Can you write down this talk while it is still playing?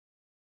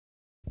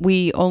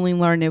we only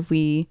learn if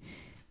we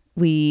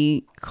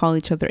call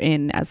each other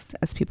in, as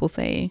people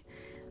say,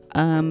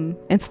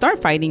 and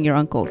start fighting your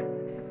uncle.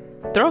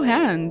 Throw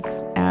hands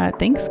at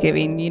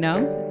Thanksgiving.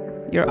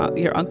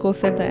 Your uncle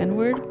said the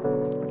N-word.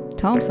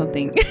 Tell him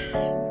something.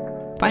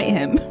 Fight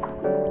him.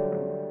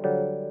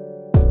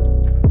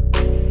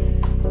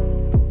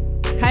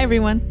 Hi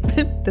everyone.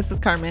 This is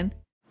Carmen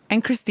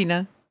and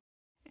Christina,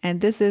 and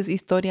this is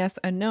Historias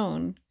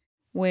Unknown,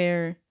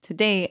 where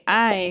today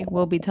I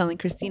will be telling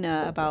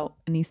Christina about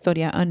an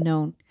historia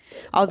unknown.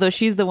 Although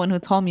she's the one who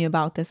told me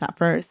about this at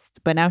first,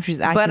 but now she's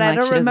acting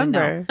like she doesn't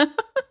know.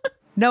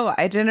 No,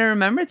 I didn't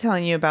remember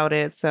telling you about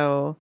it,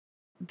 so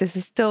this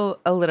is still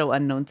a little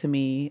unknown to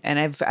me, and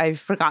I've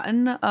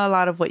forgotten a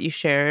lot of what you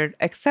shared,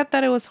 except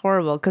that it was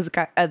horrible. Because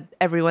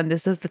everyone,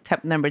 this is the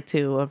step number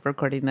 2 of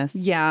recording this.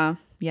 Yeah,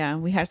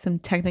 we had some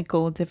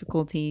technical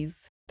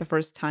difficulties the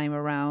first time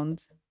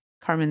around.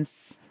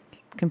 Carmen's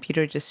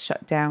computer just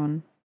shut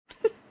down,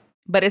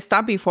 but it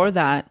stopped before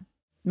that.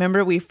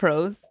 Remember, we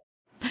froze.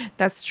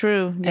 That's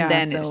true. Yeah, and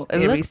then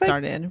it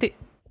restarted. Like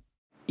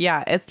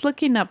it's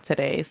looking up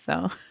today.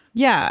 So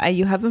yeah,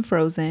 you haven't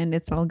frozen.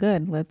 It's all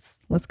good. Let's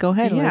go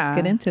ahead. Yeah. Let's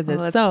get into this.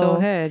 Let's go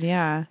ahead.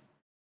 Yeah,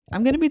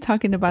 I'm going to be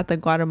talking about the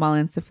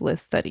Guatemalan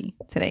syphilis study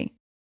today.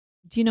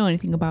 Do you know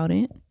anything about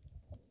it?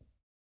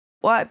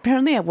 Well,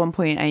 apparently at one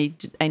point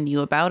I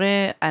knew about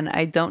it, and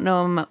I don't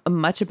know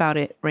much about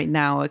it right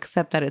now,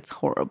 except that it's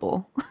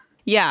horrible.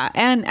 Yeah,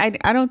 and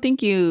I don't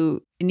think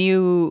you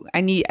knew.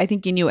 I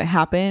think you knew it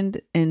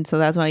happened, and so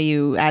that's why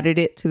you added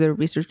it to the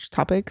research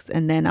topics.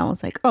 And then I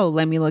was like, oh,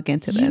 let me look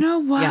into this. You know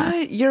what?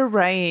 Yeah. You're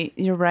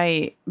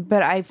right.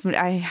 But I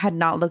had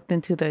not looked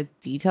into the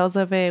details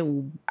of it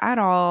at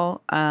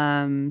all.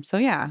 So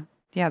yeah,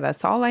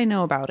 that's all I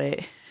know about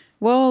it.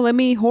 Well, let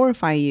me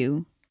horrify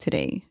you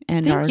today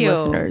and our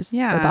listeners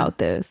about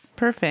this.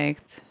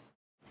 Perfect.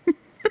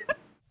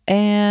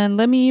 And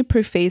let me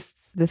preface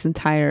this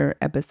entire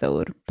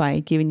episode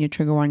by giving you a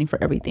trigger warning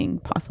for everything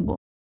possible.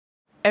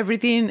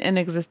 Everything in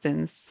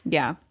existence.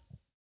 Yeah.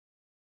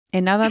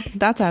 And now that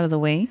that's out of the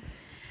way,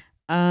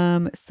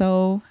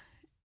 so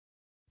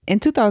in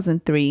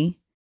 2003,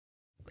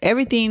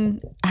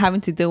 everything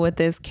having to do with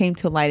this came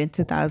to light in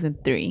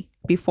 2003.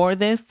 Before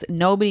this,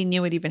 nobody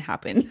knew it even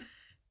happened.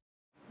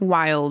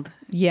 Wild.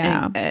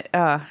 Yeah. And,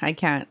 I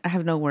can't. I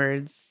have no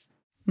words.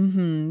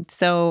 Mm-hmm.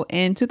 So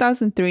in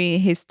 2003, a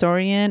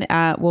historian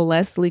at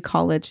Wellesley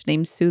College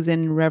named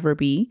Susan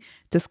Reverby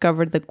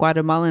discovered the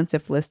Guatemalan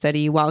syphilis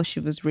study while she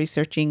was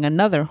researching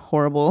another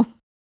horrible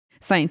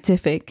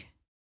scientific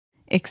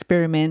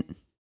experiment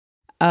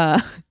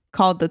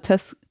called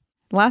the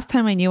last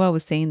time I knew I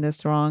was saying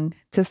this wrong,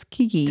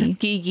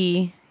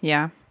 Tuskegee.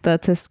 Yeah. The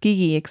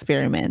Tuskegee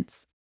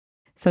experiments.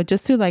 So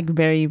just to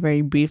very,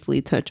 very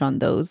briefly touch on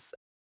those.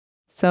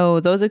 So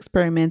those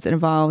experiments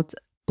involved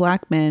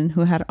Black men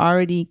who had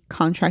already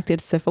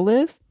contracted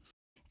syphilis,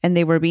 and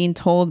they were being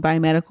told by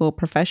medical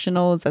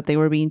professionals that they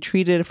were being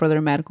treated for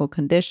their medical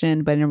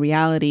condition, but in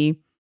reality,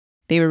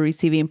 they were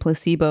receiving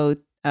placebo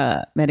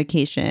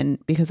medication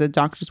because the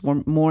doctors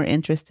were more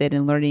interested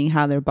in learning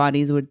how their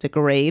bodies would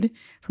degrade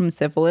from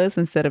syphilis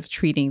instead of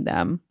treating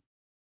them.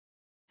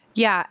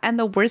 Yeah, and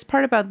the worst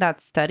part about that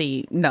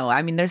study,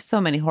 there's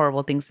so many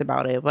horrible things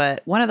about it,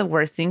 but one of the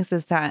worst things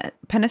is that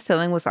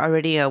penicillin was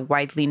already a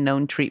widely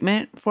known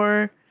treatment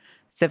for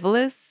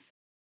syphilis.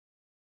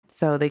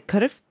 So they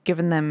could have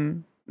given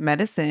them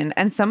medicine,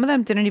 and some of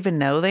them didn't even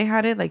know they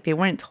had it, like they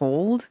weren't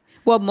told.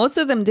 Well, most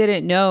of them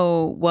didn't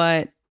know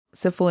what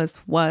syphilis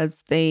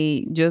was.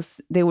 They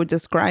would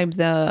describe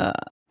their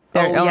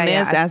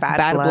illness as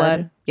bad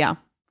blood. Yeah,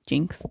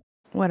 jinx.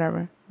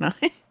 Whatever. No.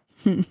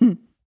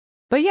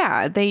 But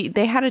yeah,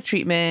 they had a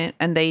treatment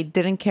and they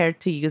didn't care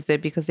to use it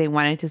because they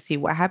wanted to see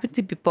what happened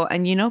to people.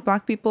 And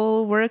Black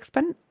people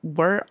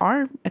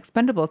are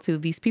expendable to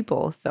these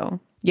people.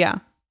 So yeah,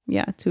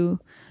 to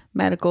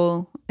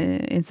medical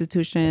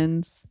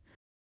institutions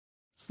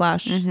 /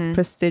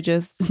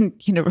 prestigious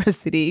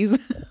universities.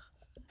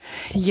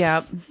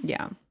 Yep.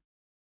 Yeah.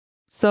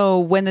 So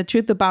when the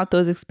truth about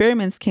those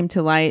experiments came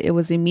to light, it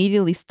was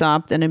immediately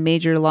stopped and a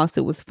major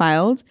lawsuit was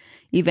filed.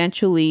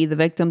 Eventually, the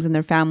victims and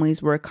their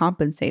families were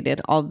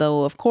compensated,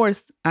 although, of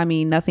course,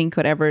 nothing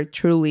could ever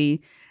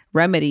truly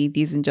remedy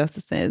these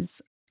injustices.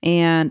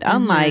 And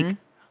unlike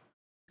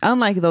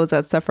those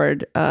that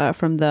suffered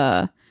from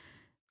the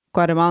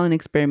Guatemalan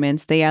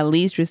experiments, they at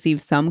least received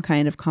some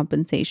kind of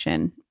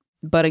compensation.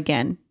 But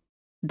again,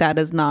 that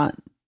does not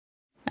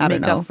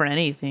make up for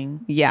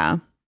anything. Yeah.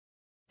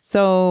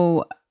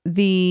 So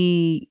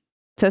the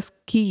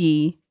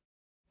Tuskegee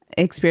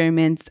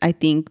experiments, I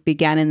think,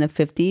 began in the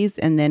 50s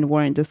and then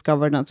weren't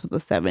discovered until the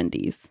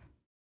 70s.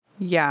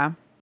 Yeah.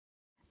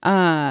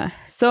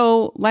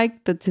 So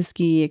like the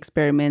Tuskegee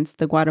experiments,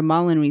 the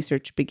Guatemalan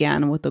research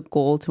began with the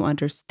goal to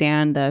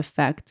understand the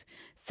effect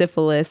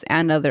syphilis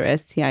and other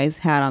STIs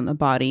had on the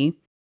body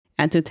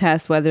and to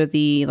test whether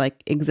the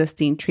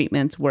existing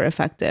treatments were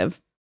effective.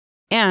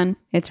 And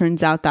it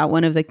turns out that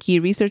one of the key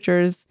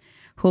researchers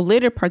who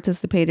later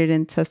participated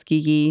in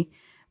Tuskegee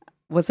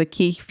was a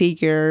key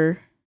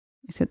figure.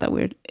 I said that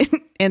weird.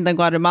 In the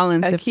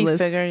Guatemalan A key syphilis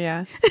figure,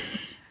 yeah.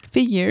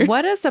 figure.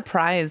 What a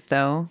surprise,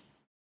 though.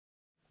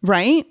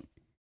 Right?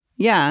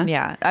 Yeah.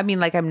 Yeah. I mean,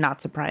 like, I'm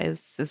not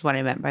surprised, is what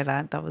I meant by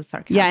that. That was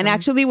sarcasm. Yeah, and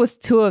actually it was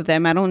two of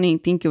them. I don't even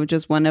think it was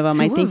just one of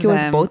them. I Two think of it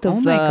was them? both of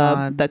Oh my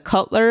God. the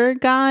Cutler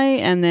guy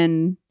and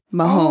then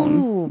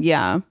Mahone. Oh.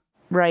 Yeah.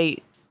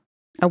 Right.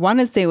 I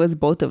want to say it was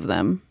both of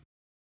them.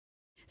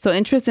 So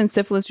interest in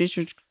syphilis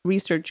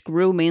research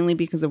grew mainly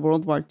because of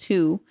World War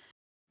II.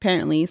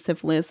 Apparently,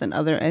 syphilis and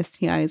other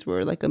STIs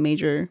were like a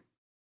major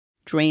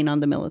drain on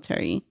the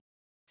military.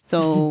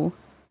 So,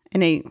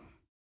 and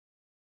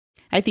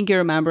I think you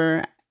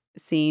remember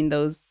seeing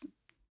those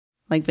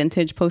like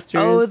vintage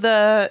posters.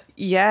 Oh,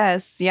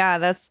 yes. Yeah,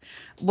 that's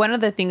one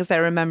of the things I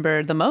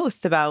remember the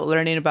most about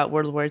learning about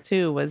World War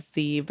II was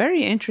the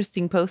very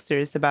interesting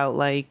posters about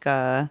like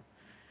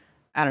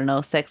I don't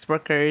know, sex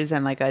workers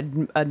and like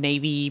a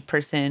Navy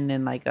person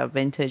in like a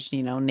vintage,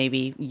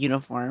 Navy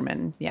uniform.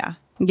 And yeah.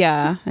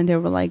 Yeah. And they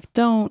were like, I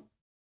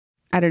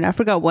don't know. I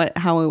forgot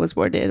how it was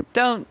worded.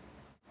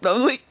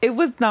 Like, it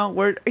was not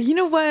word. You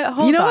know what?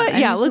 Hold you know on. what?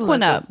 Yeah, look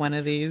one up. One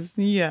of these.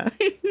 Yeah.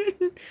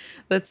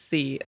 Let's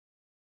see.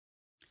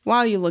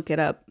 While you look it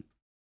up,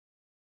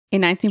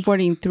 in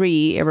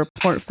 1943, a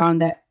report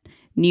found that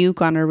new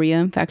gonorrhea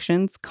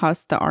infections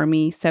cost the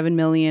Army 7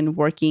 million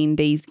working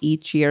days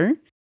each year.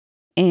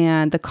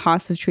 And the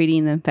cost of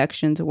treating the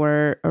infections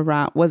was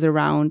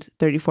around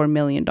 $34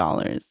 million.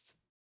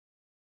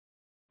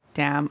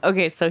 Damn.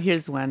 Okay, so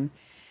here's one.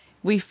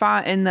 We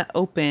fought in the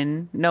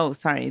open. No,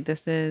 sorry.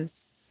 This is...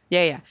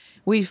 Yeah.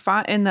 We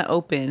fought in the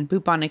open.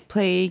 Bubonic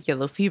plague,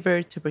 yellow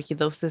fever,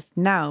 tuberculosis,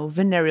 now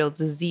venereal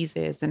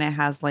diseases. And it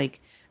has like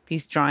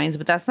these drawings,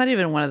 but that's not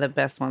even one of the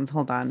best ones.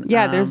 Hold on.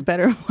 Yeah, there's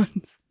better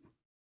ones.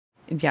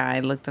 Yeah, I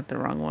looked at the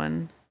wrong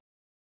one.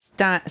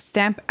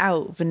 Stamp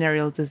out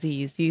venereal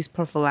disease. Use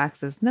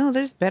prophylaxis. No,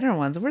 there's better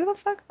ones. Where the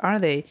fuck are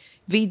they?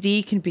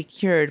 VD can be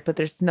cured, but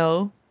there's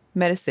no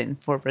medicine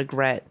for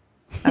regret.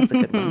 That's a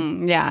good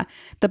one. Yeah.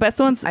 The best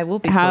ones I will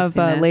be have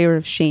a this. layer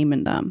of shame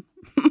in them.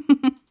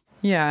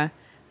 Yeah.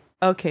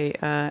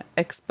 Okay.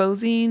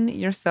 Exposing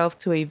yourself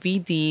to a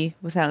VD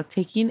without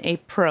taking a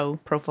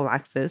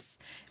prophylaxis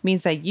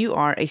means that you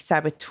are a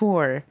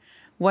saboteur.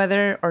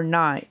 Whether or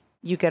not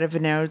you get a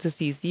venereal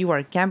disease, you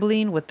are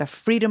gambling with the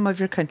freedom of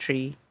your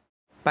country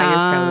by your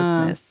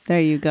carelessness. There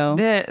you go.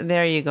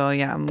 There you go.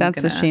 Yeah.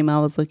 That's the shame I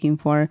was looking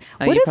for.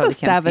 Oh, what is a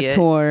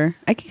saboteur?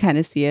 I can kind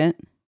of see it.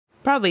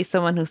 Probably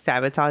someone who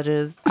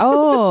sabotages.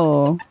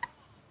 Oh,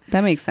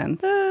 that makes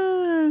sense.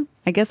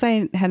 I guess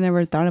I had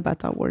never thought about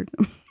that word.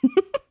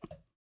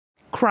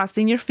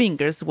 Crossing your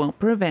fingers won't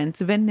prevent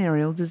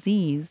venereal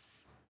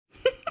disease.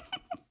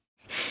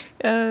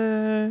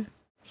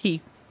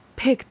 He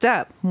picked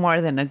up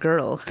more than a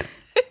girl.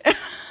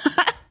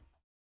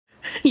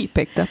 He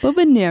picked up a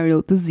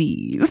venereal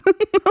disease.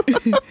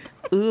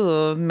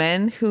 Ooh,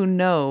 men who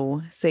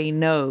know say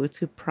no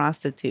to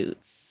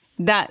prostitutes.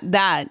 That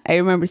I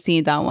remember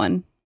seeing that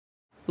one.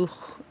 Ooh,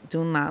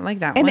 do not like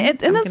that one. I'm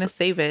gonna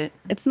save it.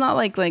 It's not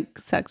like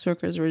sex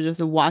workers were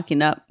just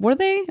walking up. Were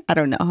they? I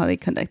don't know how they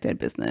conducted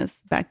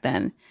business back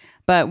then.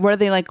 But were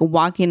they like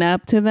walking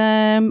up to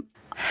them,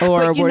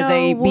 or were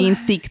they being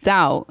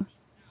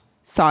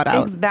sought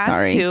out?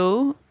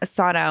 Too,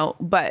 sought out.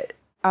 But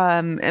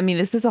I mean,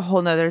 this is a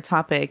whole nother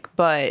topic.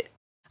 But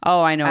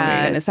I know what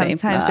you're gonna say.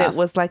 Sometimes it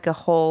was like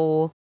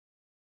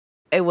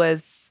it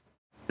was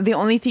the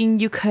only thing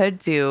you could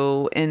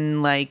do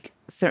in like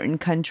certain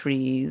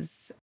countries.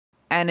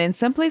 And in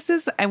some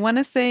places, I want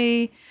to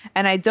say,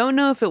 and I don't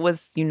know if it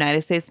was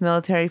United States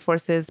military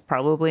forces,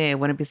 probably, I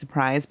wouldn't be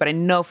surprised, but I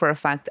know for a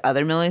fact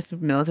other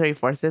military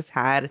forces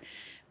had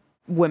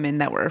women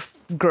that were,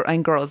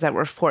 and girls that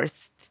were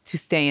forced to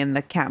stay in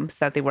the camps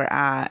that they were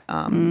at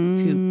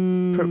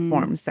to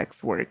perform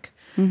sex work.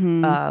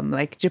 Mm-hmm.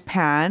 Like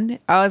Japan.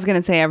 I was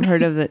going to say, I've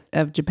heard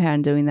of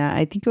Japan doing that.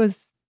 I think it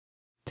was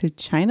to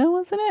China,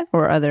 wasn't it?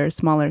 Or other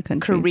smaller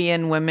countries?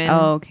 Korean women.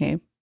 Oh, okay.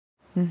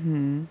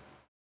 Mm-hmm.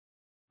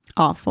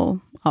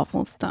 Awful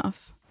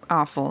stuff.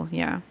 Awful,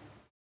 yeah.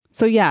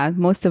 So yeah,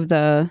 most of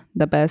the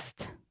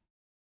best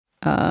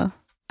not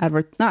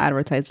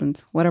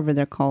advertisements, whatever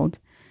they're called.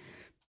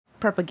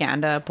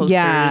 Propaganda posters.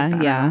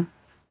 Yeah.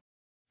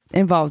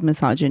 Involved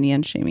misogyny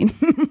and shaming.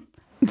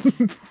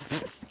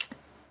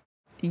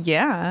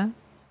 Yeah.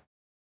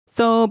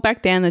 So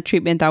back then, the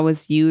treatment that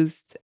was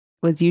used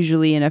was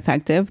usually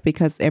ineffective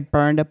because it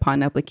burned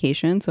upon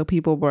application. So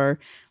people were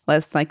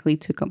less likely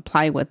to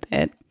comply with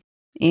it.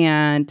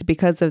 And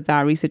because of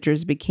that,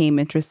 researchers became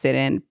interested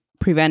in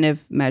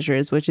preventive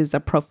measures, which is the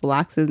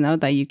prophylaxis now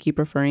that you keep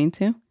referring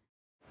to.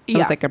 It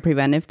was like a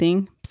preventive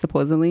thing,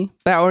 supposedly.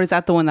 Or is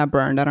that the one that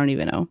burned? I don't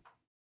even know.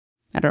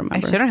 I don't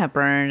remember. I shouldn't have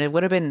burned. It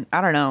would have been,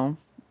 I don't know.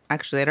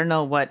 Actually, I don't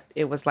know what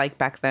it was like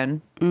back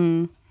then.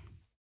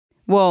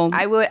 Well,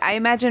 I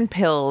imagine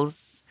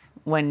pills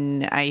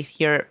when I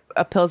hear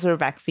pills or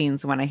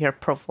vaccines when I hear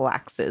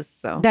prophylaxis.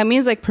 So that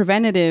means like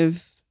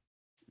preventative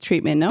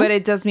treatment, no? But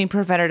it does mean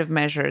preventative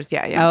measures.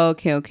 Yeah. Oh,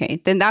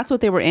 okay. Then that's what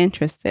they were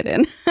interested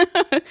in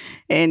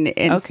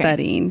in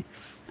studying.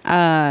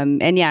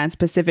 And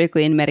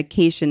specifically in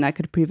medication that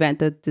could prevent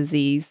the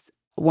disease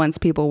once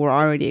people were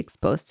already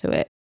exposed to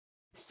it.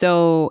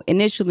 So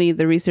initially,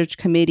 the research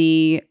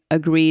committee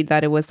agreed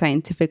that it was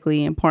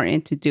scientifically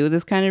important to do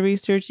this kind of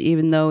research,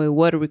 even though it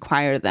would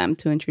require them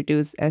to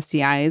introduce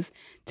STIs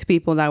to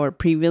people that were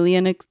previously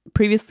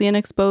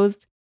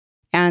unexposed.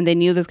 And they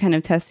knew this kind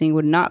of testing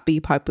would not be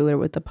popular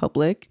with the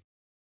public.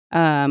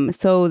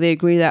 So they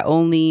agreed that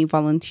only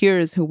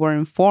volunteers who were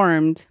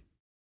informed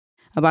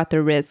about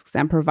the risks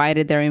and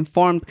provided their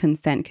informed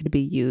consent could be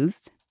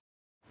used.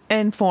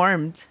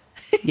 Informed.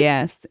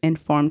 Yes,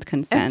 informed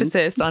consent.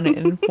 Emphasis on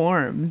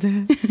informed.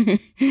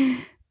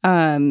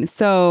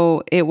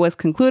 So it was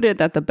concluded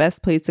that the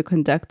best place to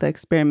conduct the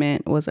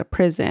experiment was a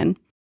prison.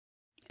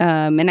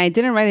 And I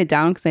didn't write it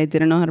down because I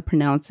didn't know how to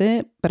pronounce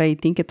it, but I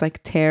think it's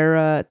like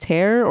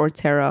Terre or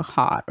Terre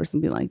Haute or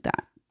something like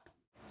that.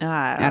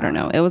 I don't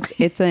know. I want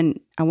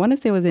to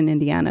say it was in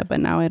Indiana, but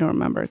now I don't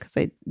remember because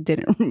I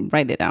didn't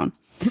write it down.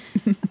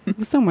 It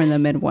was somewhere in the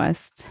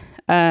Midwest.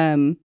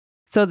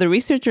 So the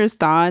researchers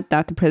thought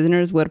that the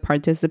prisoners would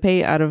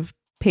participate out of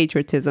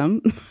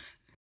patriotism,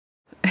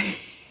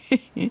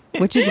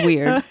 which is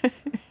weird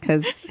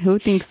because who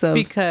thinks of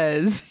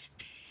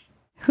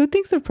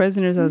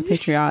prisoners as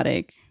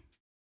patriotic?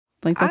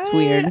 Like, that's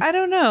weird. I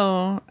don't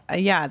know.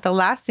 Yeah, the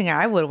last thing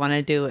I would want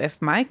to do if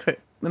my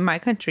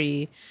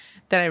country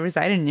that I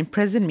reside in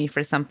imprisoned me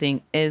for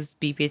something is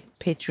be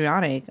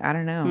patriotic. I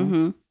don't know.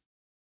 Mm-hmm.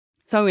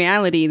 So in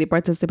reality, they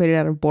participated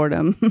out of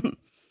boredom.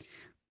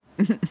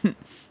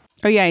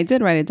 Oh yeah, I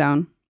did write it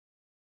down.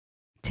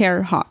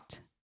 Terre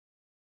Haute.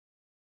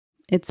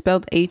 It's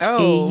spelled Haute.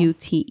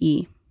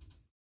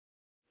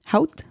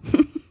 Haute?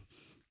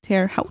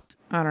 Terre Haute.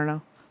 I don't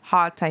know.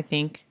 Hot, I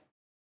think.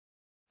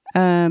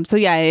 So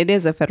yeah, it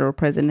is a federal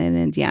prison in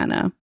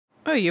Indiana.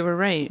 Oh, you were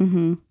right.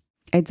 Mm-hmm.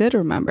 I did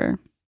remember.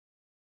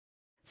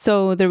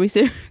 So the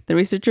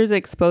researchers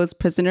exposed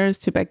prisoners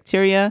to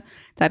bacteria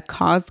that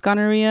caused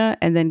gonorrhea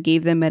and then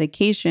gave them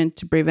medication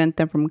to prevent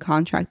them from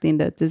contracting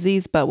the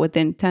disease. But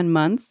within 10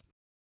 months,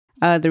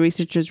 the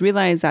researchers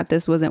realized that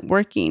this wasn't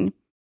working.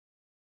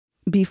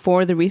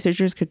 Before the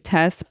researchers could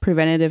test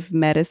preventative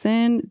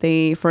medicine,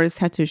 they first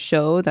had to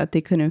show that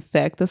they could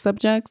infect the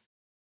subjects.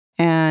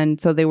 And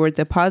so they were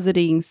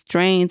depositing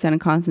strains and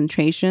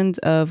concentrations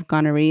of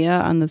gonorrhea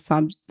on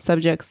the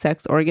subject's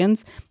sex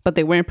organs, but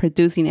they weren't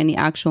producing any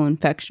actual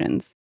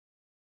infections.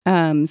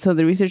 So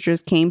the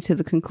researchers came to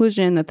the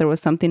conclusion that there was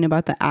something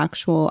about the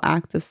actual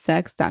act of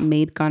sex that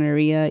made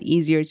gonorrhea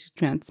easier to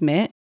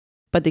transmit,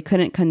 but they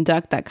couldn't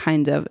conduct that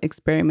kind of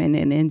experiment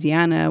in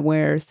Indiana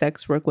where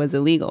sex work was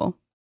illegal.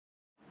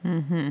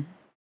 Mm-hmm.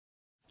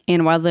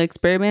 And while the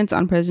experiments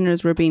on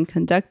prisoners were being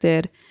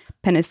conducted,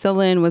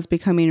 penicillin was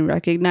becoming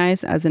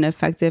recognized as an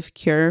effective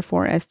cure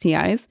for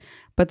STIs,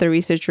 but the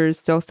researchers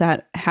still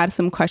had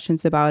some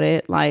questions about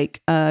it,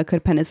 like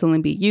could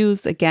penicillin be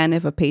used again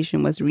if a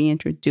patient was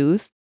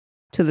reintroduced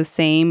to the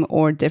same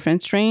or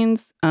different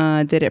strains?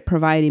 Did it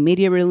provide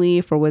immediate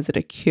relief or was it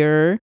a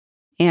cure?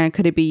 And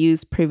could it be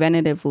used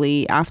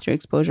preventatively after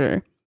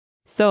exposure?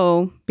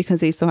 So, because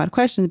they still had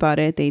questions about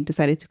it, they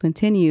decided to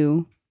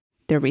continue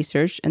their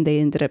research and they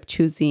ended up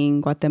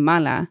choosing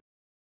Guatemala.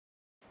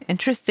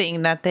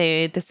 Interesting that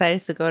they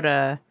decided to go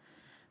to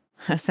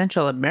a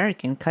Central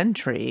American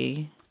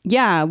country.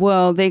 Yeah,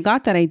 well, they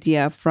got that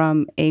idea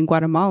from a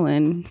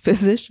Guatemalan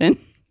physician.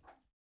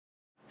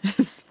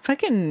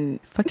 fucking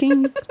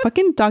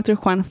Dr.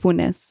 Juan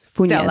Funes,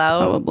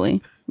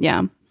 probably.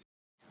 Yeah.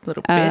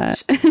 Little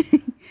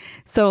bitch.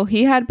 So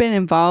he had been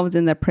involved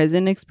in the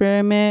prison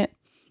experiment,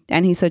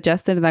 and he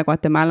suggested that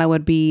Guatemala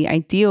would be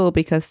ideal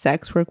because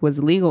sex work was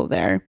legal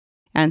there,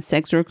 and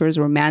sex workers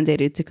were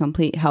mandated to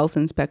complete health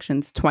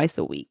inspections twice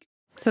a week.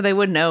 So they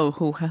would know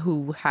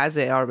who has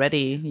it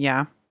already.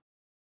 Yeah.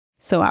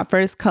 So at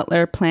first,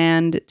 Cutler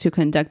planned to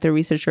conduct the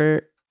research,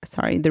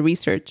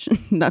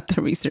 not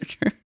the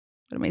researcher.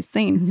 What am I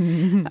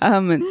saying?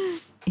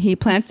 He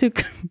planned to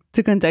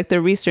conduct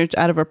the research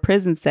out of a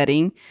prison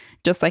setting,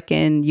 just like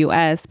in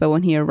U.S. But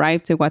when he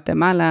arrived to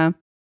Guatemala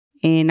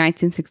in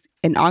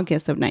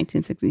August of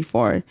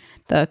 1964,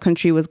 the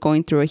country was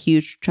going through a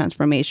huge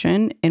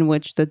transformation in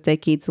which the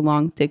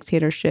decades-long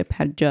dictatorship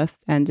had just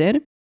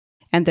ended.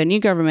 And the new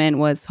government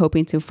was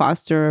hoping to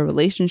foster a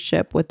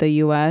relationship with the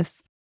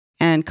U.S.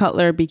 And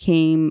Cutler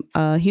became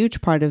a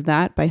huge part of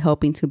that by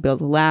helping to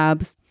build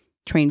labs,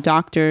 train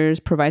doctors,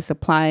 provide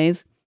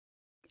supplies.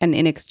 And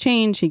in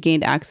exchange, he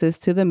gained access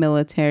to the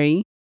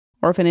military,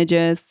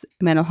 orphanages,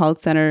 mental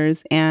health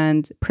centers,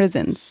 and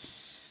prisons.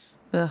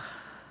 Ugh.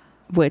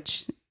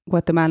 Which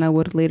Guatemala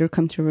would later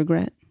come to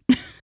regret.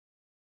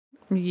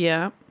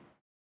 Yeah.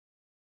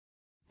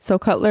 So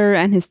Cutler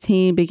and his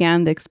team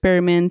began the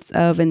experiments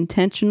of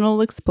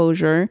intentional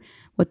exposure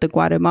with the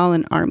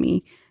Guatemalan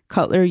army.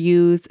 Cutler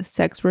used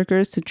sex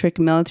workers to trick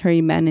military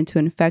men into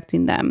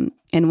infecting them.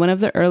 In one of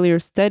the earlier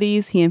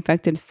studies, he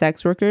infected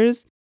sex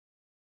workers,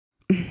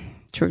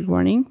 trigger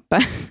warning,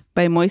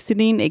 by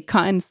moistening a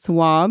cotton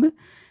swab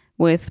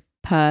with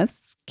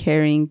pus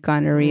carrying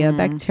gonorrhea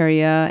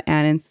bacteria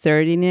and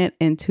inserting it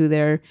into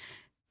their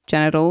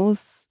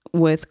genitals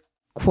with,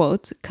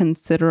 quote,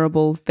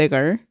 considerable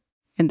vigor.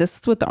 And this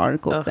is what the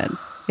article said.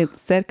 It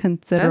said That's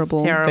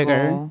considerable vigor.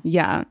 terrible.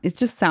 Yeah, it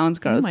just sounds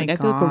Oh gross. my Like I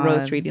feel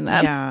gross God. reading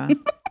that. Yeah.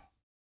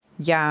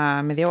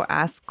 Yeah, me dio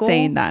asco.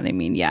 Saying that, I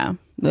mean, yeah.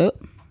 Ugh.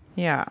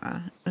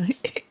 Yeah.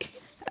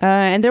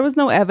 And there was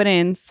no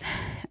evidence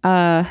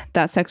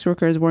that sex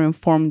workers were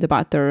informed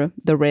about the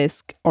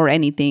risk or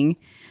anything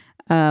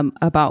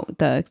about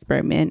the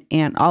experiment.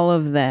 And all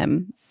of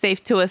them,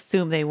 Safe to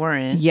assume they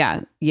weren't.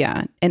 yeah.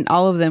 And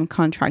all of them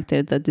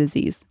contracted the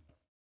disease.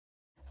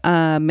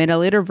 In a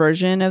later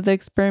version of the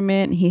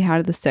experiment, he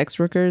had the sex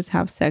workers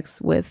have sex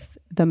with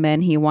the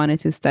men he wanted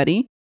to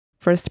study,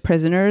 first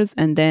prisoners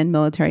and then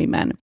military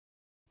men.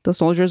 The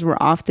soldiers were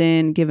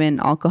often given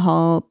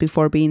alcohol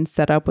before being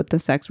set up with the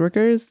sex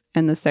workers,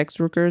 and the sex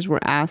workers were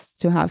asked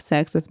to have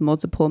sex with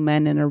multiple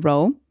men in a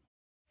row.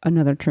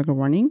 Another trigger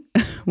warning.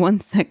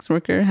 One sex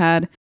worker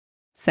had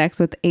sex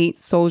with 8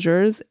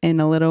 soldiers in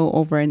a little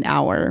over an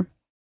hour.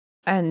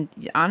 And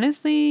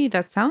honestly,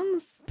 that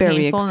sounds Very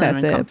painful excessive.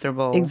 and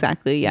uncomfortable.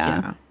 Exactly,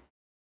 yeah.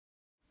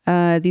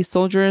 These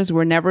soldiers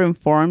were never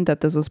informed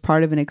that this was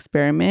part of an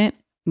experiment,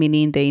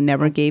 meaning they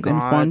never gave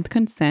informed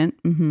consent.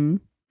 Mm-hmm.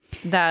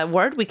 That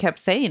word we kept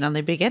saying on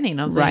the beginning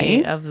of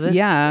this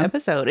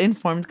episode,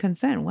 informed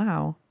consent.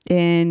 Wow.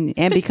 And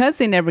because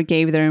they never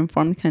gave their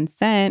informed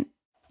consent,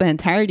 the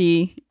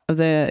entirety of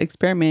the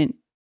experiment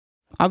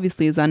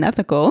obviously is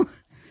unethical.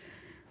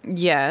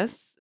 Yes.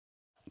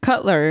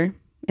 Cutler,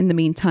 in the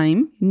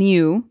meantime,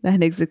 knew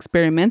that his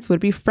experiments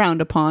would be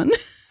frowned upon.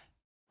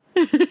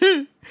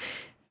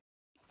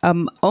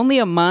 Only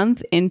a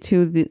month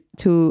into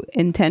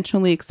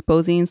intentionally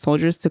exposing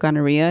soldiers to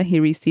gonorrhea, he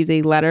received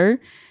a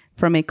letter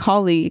from a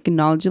colleague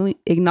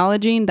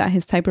acknowledging that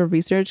his type of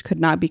research could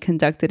not be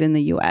conducted in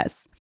the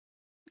U.S.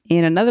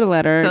 In another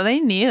letter... So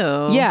they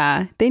knew.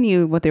 Yeah, they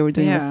knew what they were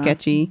doing was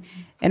sketchy.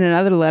 In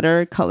another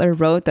letter, Cutler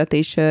wrote that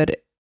they should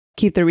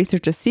keep the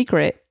research a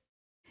secret.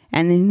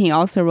 And then he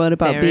also wrote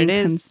about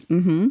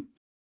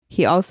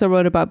He also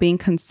wrote about being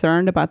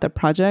concerned about the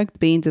project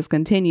being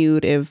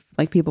discontinued if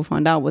people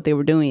found out what they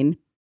were doing.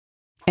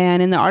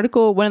 And in the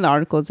article, one of the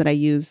articles that I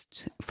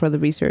used for the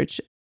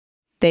research,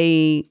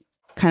 they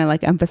kind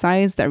of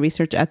emphasized that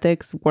research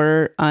ethics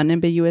were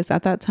unambiguous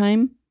at that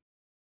time.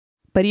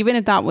 But even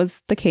if that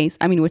was the case,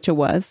 which it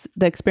was,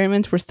 the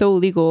experiments were still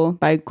illegal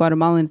by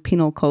Guatemalan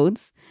penal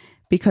codes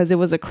because it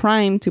was a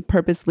crime to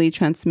purposely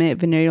transmit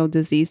venereal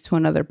disease to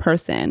another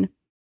person.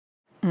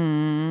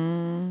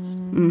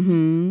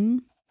 Mm-hmm.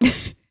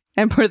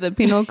 And per the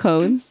penal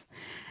codes,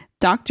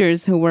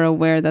 doctors who were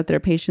aware that their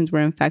patients were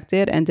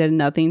infected and did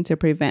nothing to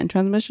prevent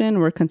transmission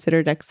were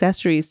considered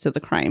accessories to the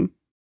crime.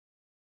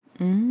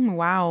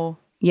 Wow.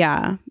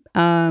 Yeah.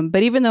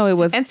 But even though it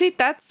was... And see,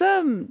 that's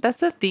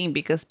the thing,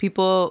 because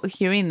people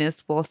hearing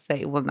this will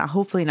say, well, not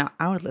hopefully not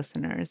our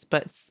listeners,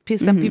 but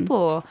some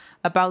people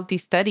about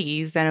these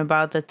studies and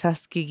about the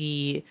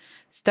Tuskegee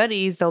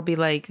studies, they'll be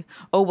like,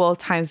 oh, well,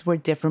 times were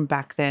different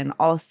back then.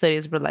 All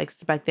studies were like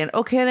back then.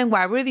 Okay, then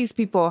why were these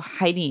people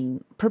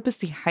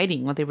purposely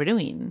hiding what they were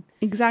doing?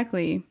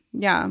 Exactly.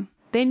 Yeah.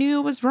 They knew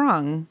it was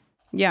wrong.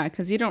 Yeah,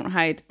 because you don't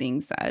hide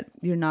things that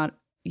you're not,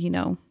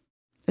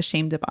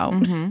 ashamed about.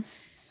 Mm-hmm.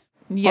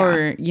 Yeah.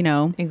 Or,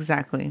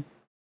 Exactly.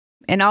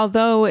 And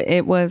although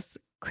it was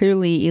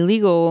clearly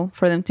illegal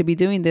for them to be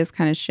doing this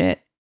kind of shit,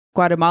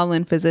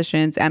 Guatemalan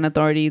physicians and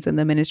authorities in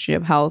the Ministry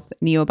of Health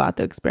knew about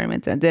the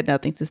experiments and did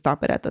nothing to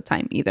stop it at the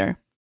time either.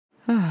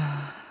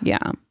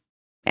 Yeah.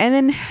 And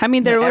then,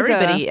 there was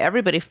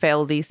everybody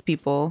failed these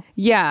people.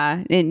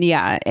 Yeah.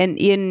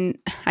 And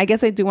I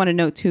guess I do want to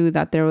note too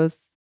that there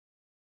was,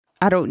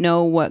 I don't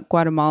know what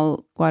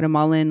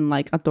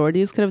Guatemalan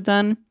authorities could have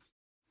done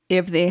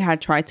if they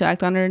had tried to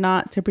act on it or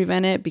not to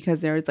prevent it,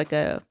 because there is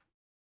a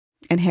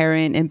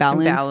inherent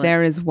imbalance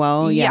there as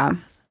well. Yeah.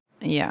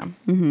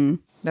 Mm-hmm.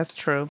 That's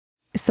true.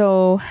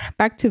 So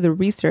back to the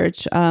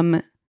research,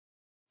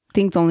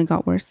 things only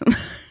got worse.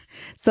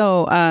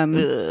 So,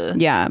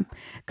 yeah,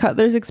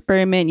 Cutler's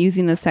experiment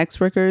using the sex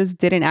workers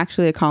didn't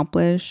actually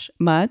accomplish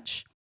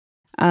much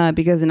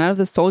because none of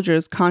the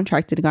soldiers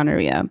contracted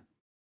gonorrhea.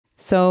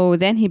 So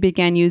then he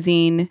began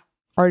using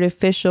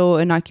artificial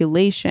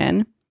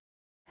inoculation.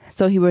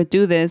 So he would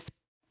do this,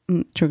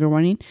 trigger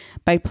warning,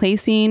 by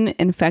placing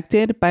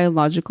infected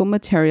biological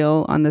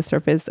material on the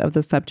surface of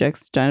the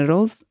subject's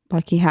genitals,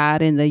 like he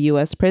had in the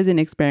U.S. prison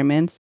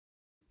experiments.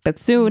 But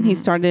soon he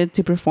started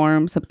to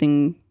perform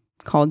something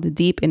called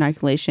deep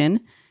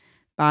inoculation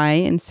by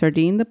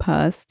inserting the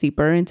pus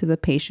deeper into the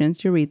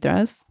patient's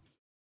urethras,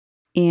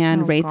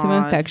 and rates of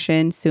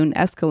infection soon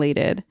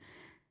escalated.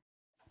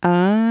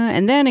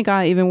 And then it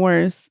got even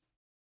worse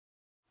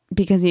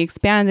because he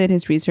expanded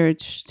his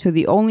research to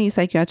the only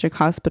psychiatric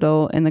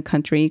hospital in the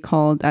country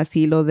called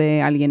Asilo de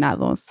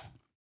Alienados.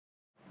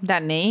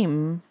 That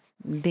name,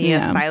 the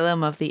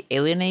Asylum of the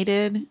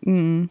Alienated.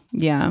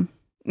 Yeah.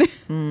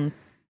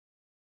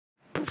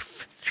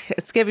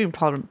 It's getting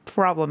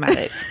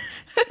problematic.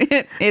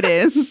 It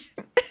is.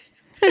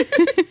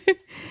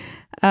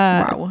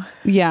 Wow.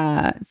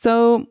 Yeah.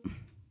 So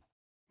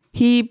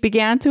He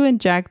began to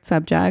inject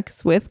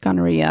subjects with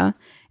gonorrhea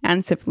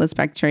and syphilis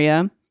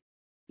bacteria,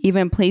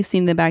 even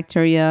placing the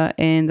bacteria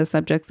in the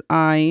subject's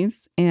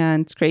eyes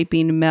and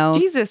scraping male.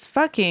 Jesus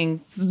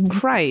fucking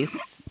Christ.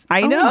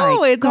 I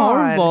know, it's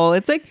horrible.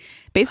 It's like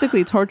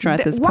basically torture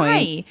at this point.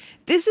 Why?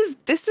 This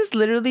is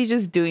literally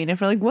just doing it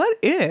for like, what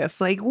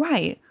if? Like,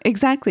 why?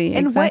 Exactly.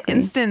 In what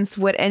instance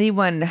would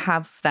anyone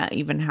have that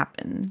even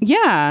happen?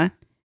 Yeah.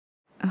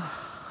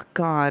 Oh,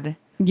 God.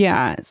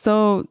 Yeah.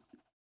 So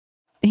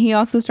he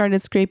also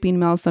started scraping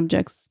male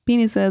subjects'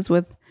 penises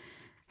with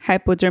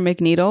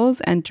hypodermic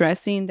needles and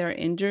dressing their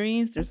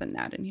injuries. There's a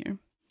gnat in here.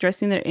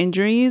 Dressing their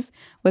injuries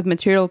with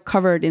material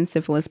covered in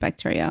syphilis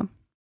bacteria.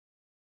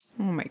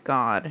 Oh my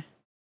God.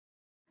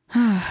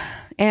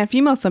 And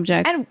female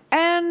subjects.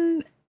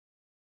 And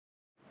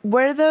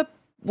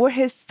were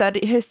his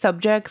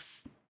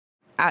subjects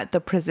at the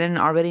prison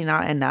already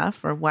not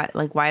enough, or what?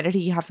 Like, why did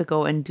he have to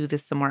go and do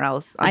this somewhere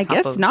else? I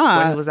guess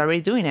not. He was already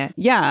doing it.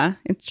 Yeah,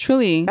 it's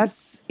truly. That's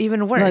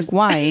even worse. Like,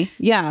 why?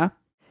 Yeah.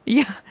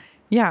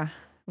 Yeah.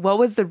 What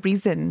was the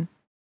reason?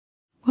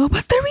 What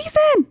was the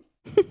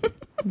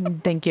reason?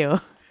 Thank you.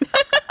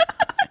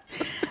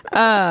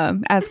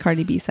 As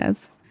Cardi B says.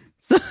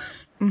 So,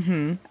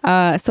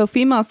 so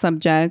female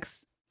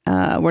subjects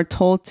were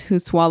told to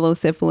swallow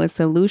syphilis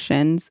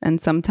solutions,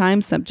 and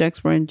sometimes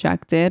subjects were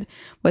injected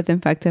with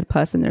infected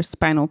pus in their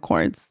spinal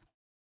cords.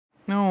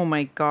 Oh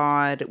my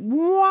God.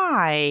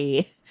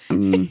 Why?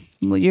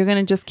 Well, you're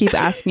going to just keep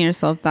asking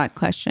yourself that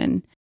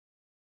question.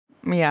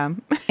 Yeah.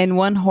 In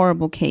one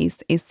horrible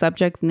case, a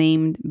subject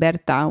named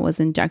Berta was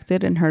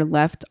injected in her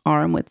left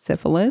arm with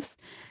syphilis,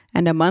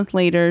 and a month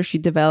later, she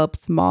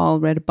developed small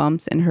red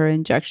bumps in her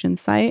injection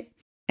site,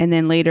 and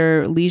then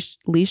later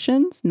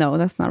lesions? No,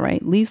 that's not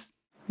right.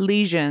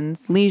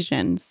 Lesions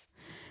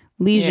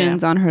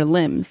on her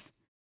limbs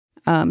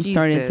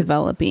started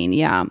developing.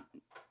 Yeah.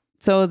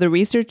 So the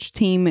research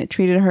team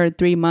treated her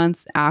 3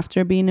 months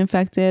after being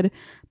infected,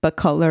 but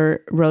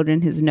Cutler wrote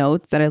in his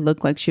notes that it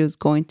looked like she was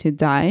going to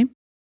die.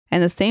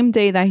 And the same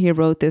day that he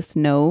wrote this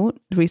note,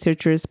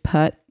 researchers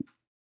put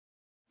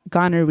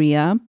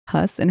gonorrhea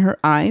pus in her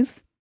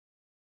eyes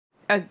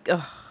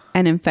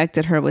and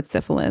infected her with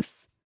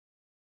syphilis.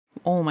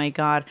 Oh my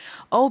God.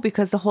 Oh,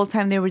 because the whole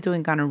time they were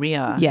doing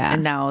gonorrhea. Yeah.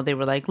 And now they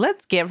were like,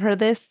 let's give her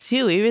this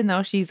too, even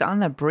though she's on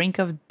the brink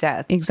of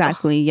death.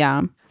 Exactly.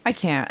 Yeah. I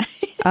can't.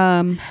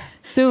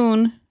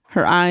 Soon,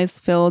 her eyes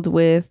filled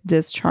with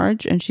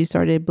discharge and she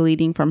started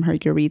bleeding from her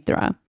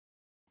urethra.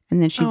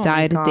 And then she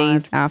died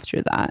days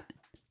after that.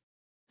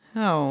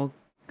 Oh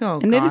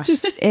and gosh. It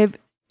is just,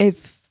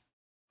 if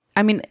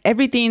I mean,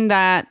 everything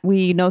that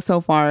we know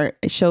so far,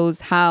 it shows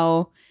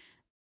how,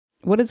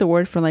 what is the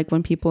word for like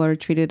when people are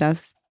treated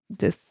as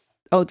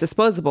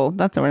disposable?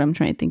 That's the word I'm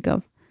trying to think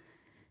of.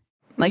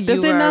 Like,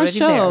 does it not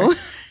show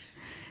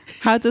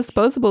how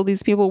disposable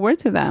these people were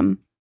to them?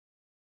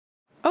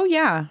 Oh,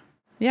 yeah.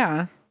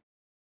 Yeah.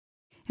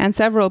 And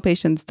several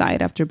patients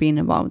died after being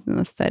involved in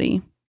the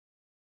study.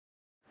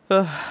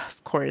 Ugh,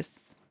 of course.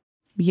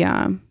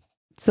 Yeah.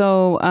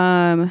 So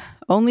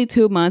only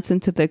 2 months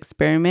into the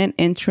experiment,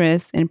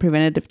 interest in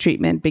preventative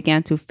treatment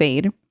began to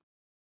fade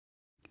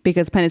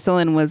because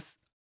penicillin was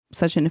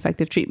such an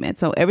effective treatment.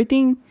 So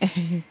everything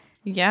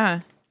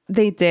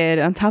they did,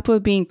 on top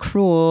of being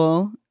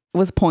cruel,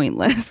 was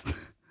pointless.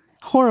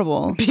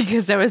 Horrible.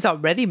 Because there was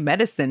already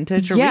medicine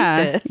to treat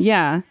this.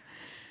 Yeah.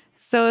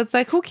 So it's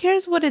like, who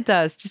cares what it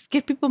does? Just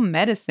give people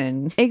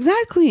medicine.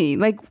 Exactly.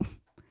 Like,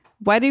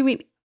 why do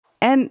we...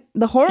 And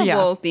the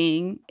horrible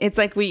thing, it's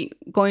like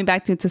going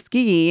back to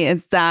Tuskegee,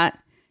 is that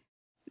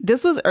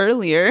this was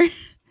earlier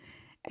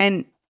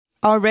and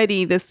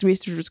already this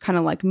research was kind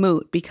of like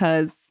moot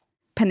because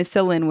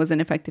penicillin was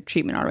an effective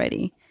treatment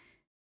already.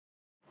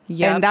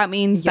 Yeah. And that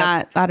means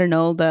that, I don't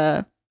know,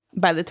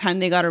 by the time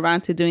they got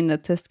around to doing the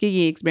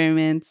Tuskegee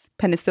experiments,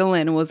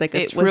 penicillin was like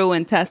a true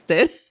and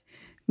tested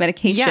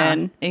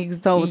medication. Yeah,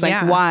 so it was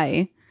like,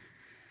 why?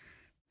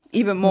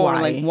 Even more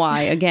like,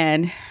 why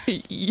again?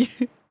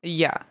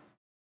 Yeah.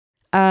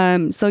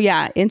 So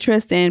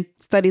interest in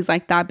studies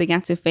like that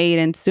began to fade.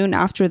 And soon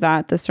after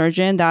that, the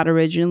surgeon that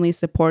originally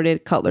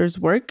supported Cutler's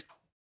work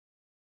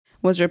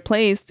was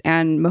replaced.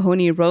 And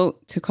Mahoney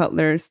wrote to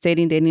Cutler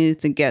stating they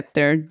needed to get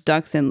their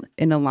ducks in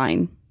a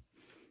line.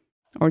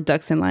 Or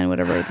ducks in line,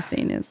 whatever the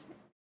saying is.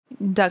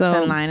 Ducks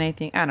in line, I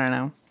think. I don't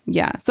know.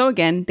 Yeah. So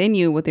again, they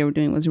knew what they were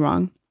doing was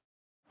wrong.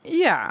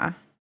 Yeah.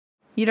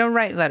 You don't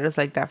write letters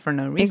like that for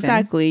no reason.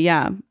 Exactly,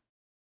 yeah.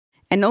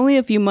 And only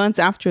a few months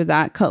after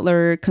that,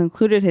 Cutler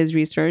concluded his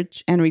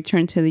research and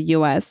returned to the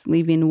U.S.,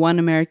 leaving one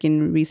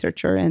American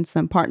researcher and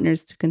some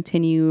partners to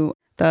continue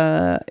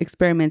the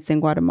experiments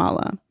in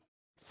Guatemala.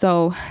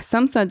 So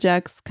some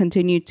subjects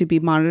continued to be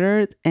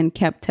monitored and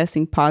kept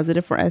testing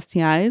positive for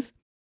STIs.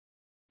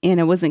 And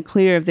it wasn't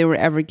clear if they were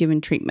ever given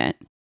treatment.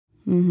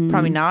 Mm-hmm.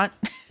 Probably not.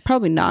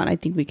 Probably not. I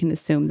think we can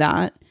assume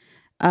that.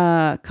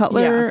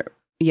 Cutler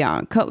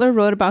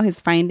wrote about his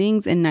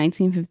findings in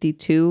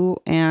 1952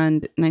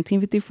 and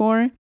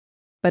 1954,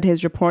 but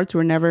his reports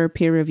were never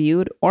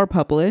peer-reviewed or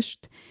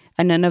published.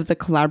 and none of the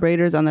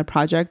collaborators on the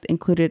project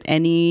included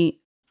any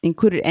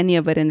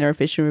of it in their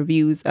official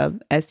reviews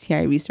of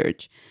STI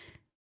research.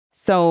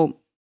 So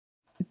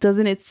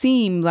doesn't it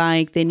seem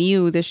like they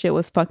knew this shit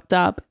was fucked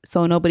up,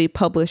 so nobody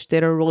published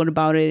it or wrote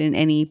about it in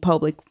any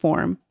public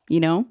form,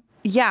 you know?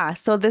 Yeah,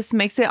 so this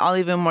makes it all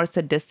even more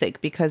sadistic,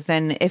 because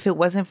then if it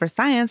wasn't for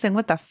science, then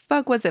what the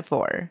fuck was it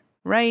for?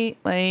 Right?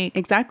 Like,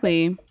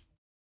 Exactly.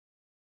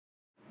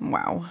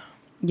 wow.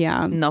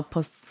 Yeah. No,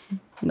 pues,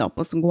 No,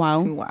 pues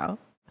wow. wow.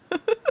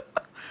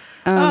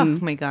 Oh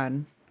my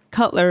God.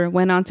 Cutler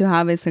went on to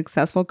have a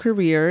successful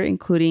career,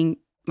 including,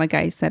 like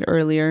I said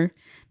earlier,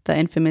 the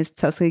infamous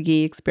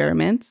Tuskegee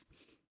experiments,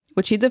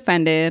 which he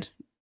defended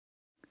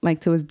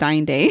like to his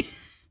dying day.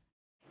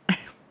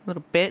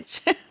 Little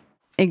bitch.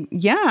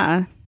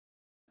 Yeah.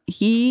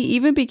 He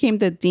even became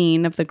the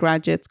dean of the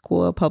Graduate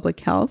School of Public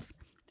Health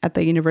at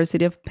the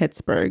University of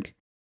Pittsburgh.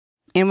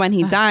 And when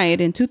he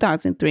died in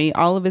 2003,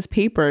 all of his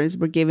papers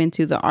were given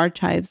to the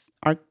archives.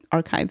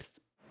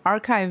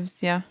 Archives,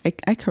 yeah.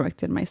 I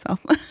corrected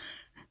myself. You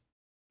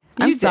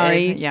I'm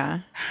sorry. did, yeah.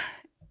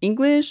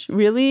 English?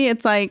 Really?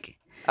 It's like...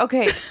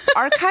 Okay,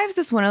 archives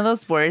is one of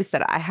those words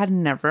that I had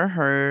never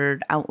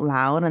heard out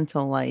loud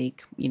until,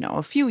 like,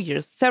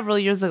 several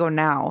years ago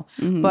now.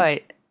 Mhm.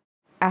 But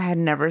I had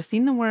never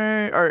seen the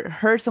word or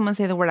heard someone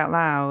say the word out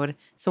loud.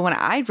 So when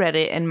I read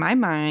it, in my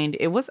mind,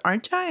 it was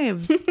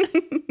archives.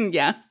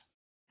 Yeah.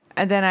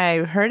 And then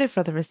I heard it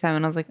for the first time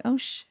and I was like, oh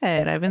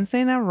shit, I've been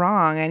saying that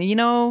wrong. And I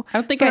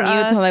don't think I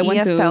knew until I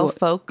went to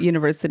folks,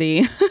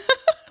 university.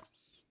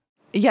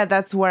 Yeah,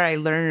 that's where I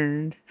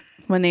learned.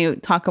 When they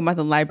talk about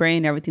the library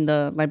and everything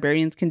the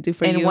librarians can do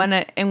for you.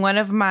 In one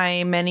of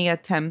my many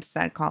attempts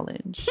at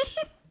college,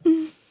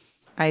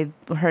 I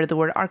heard the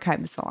word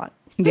archives a lot.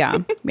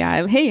 Yeah.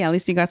 Hey, at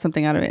least you got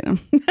something out of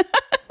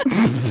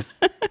it.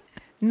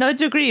 No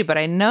degree, but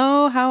I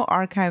know how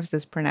archives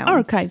is pronounced.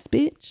 Archives,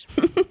 bitch.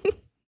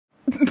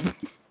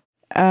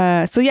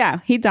 So yeah,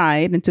 he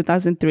died in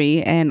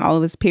 2003, and all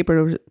of his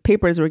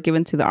papers were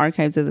given to the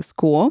archives of the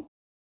school.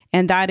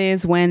 And that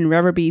is when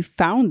Reverby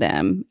found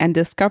them and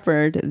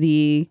discovered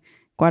the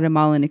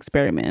Guatemalan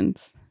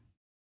experiments.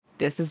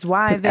 This is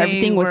why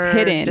everything was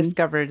hidden.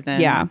 Discovered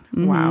them. Yeah.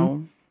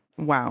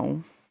 Mm-hmm.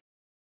 Wow.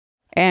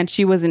 And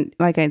she wasn't,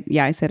 like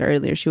I said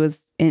earlier, she was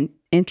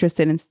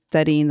interested in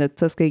studying the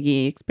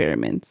Tuskegee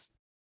experiments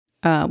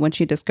when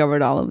she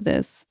discovered all of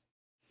this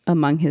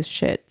among his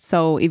shit.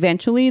 So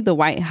eventually the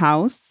White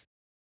House,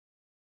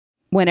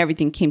 when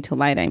everything came to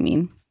light,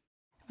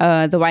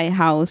 the White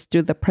House,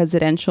 through the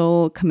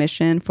Presidential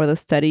Commission for the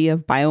Study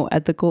of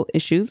Bioethical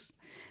Issues,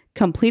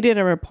 completed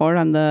a report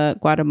on the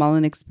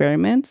Guatemalan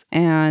experiments,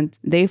 and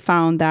they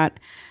found that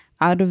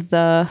out of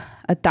the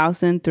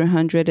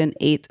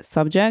 1,308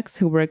 subjects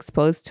who were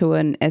exposed to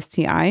an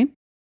STI,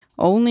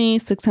 only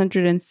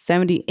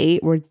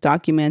 678 were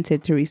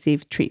documented to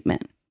receive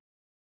treatment.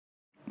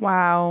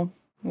 Wow.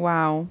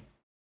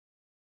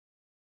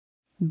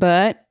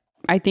 But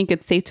I think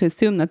it's safe to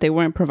assume that they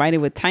weren't provided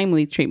with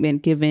timely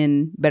treatment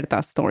given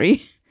Berta's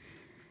story.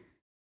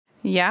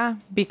 Yeah,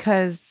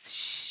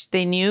 because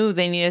they knew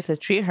they needed to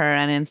treat her,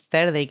 and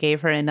instead they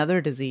gave her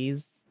another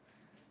disease.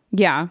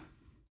 Yeah.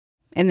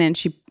 And then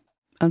she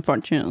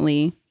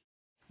unfortunately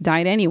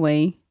died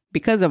anyway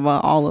because of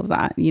all of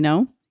that,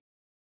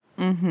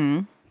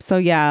 Mm-hmm. So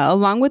yeah,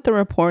 along with the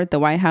report, the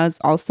White House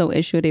also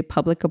issued a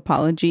public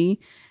apology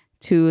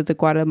to the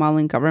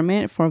Guatemalan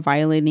government for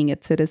violating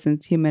its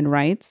citizens' human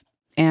rights.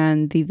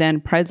 And the then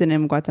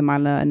president of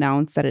Guatemala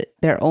announced that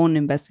their own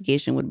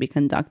investigation would be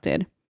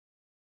conducted.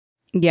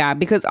 Yeah,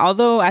 because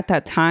although at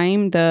that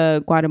time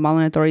the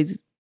Guatemalan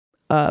authorities,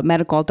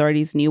 medical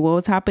authorities knew what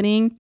was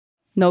happening,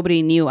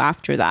 nobody knew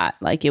after that.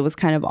 Like, it was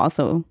kind of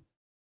also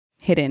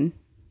hidden.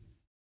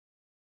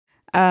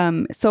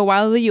 So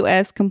while the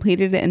U.S.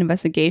 completed an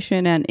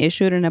investigation and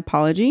issued an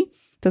apology,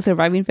 the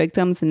surviving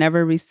victims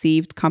never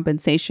received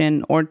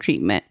compensation or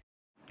treatment.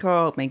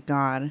 Oh my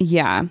God.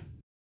 Yeah.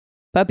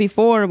 But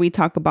before we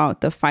talk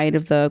about the fight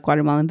of the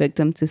Guatemalan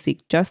victims to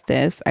seek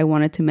justice, I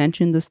wanted to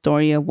mention the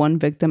story of one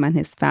victim and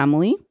his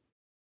family.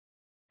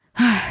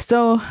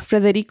 So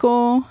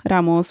Federico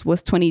Ramos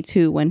was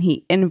 22 when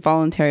he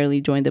involuntarily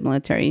joined the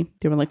military.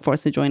 They were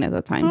forced to join at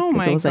the time. Oh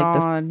my it was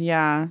God,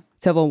 yeah.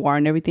 Civil War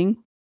and everything.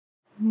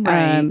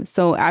 Right.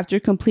 So after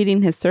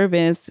completing his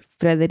service,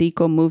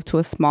 Federico moved to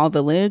a small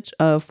village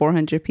of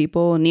 400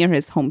 people near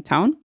his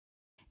hometown.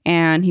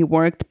 And he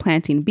worked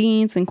planting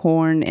beans and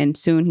corn, and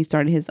soon he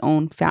started his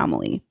own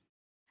family.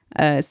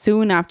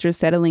 Soon after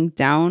settling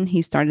down,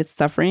 he started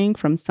suffering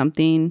from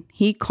something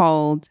he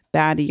called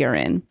bad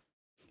urine,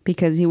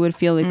 because he would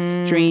feel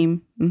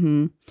extreme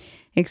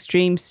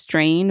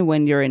strain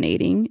when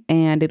urinating,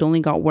 and it only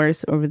got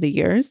worse over the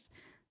years,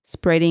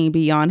 spreading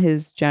beyond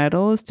his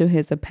genitals to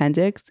his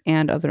appendix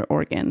and other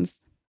organs.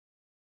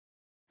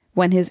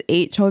 When his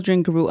 8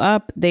 children grew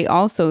up, they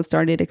also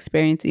started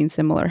experiencing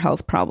similar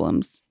health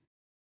problems.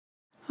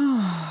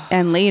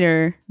 And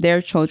later,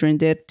 their children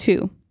did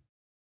too.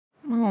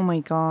 Oh my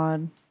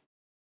God.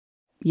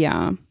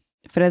 Yeah.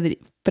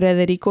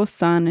 Federico's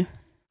son,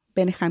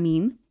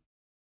 Benjamin,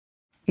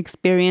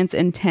 experience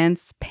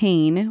intense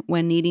pain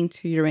when needing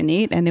to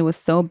urinate, and it was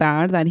so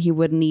bad that he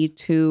would need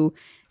to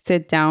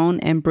sit down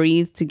and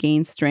breathe to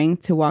gain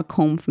strength to walk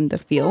home from the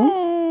field.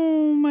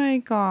 Oh my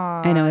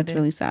God. I know, it's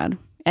really sad.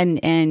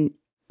 And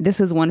this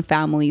is one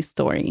family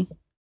story.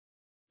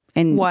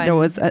 And there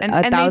was And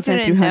they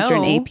 1,308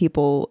 didn't know.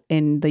 people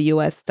in the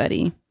US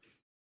study.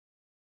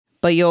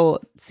 But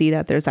you'll see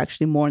that there's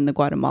actually more in the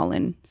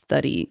Guatemalan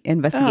study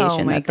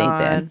investigation that they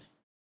did.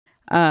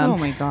 Oh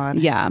my God.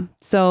 Yeah.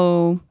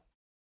 So,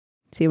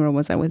 see, where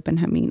was I with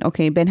Benjamin?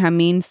 Okay,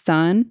 Benjamin's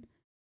son,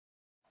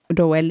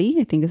 Roeli,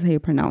 I think is how you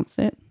pronounce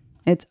it.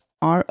 It's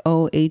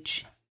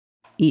Roheli.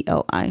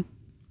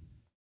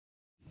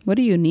 What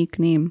a unique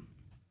name.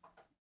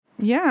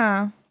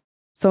 Yeah.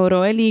 So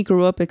Roeli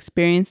grew up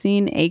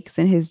experiencing aches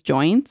in his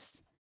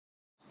joints.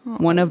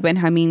 One of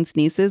Benjamin's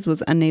nieces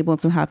was unable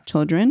to have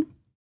children.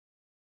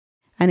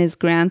 And his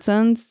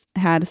grandsons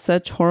had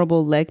such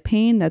horrible leg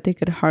pain that they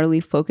could hardly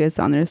focus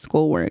on their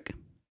schoolwork.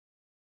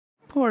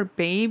 Poor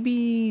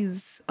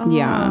babies.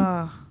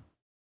 Yeah.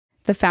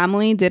 The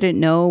family didn't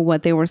know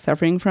what they were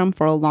suffering from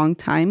for a long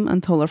time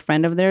until a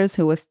friend of theirs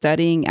who was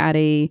studying at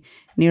a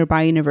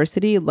nearby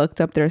university looked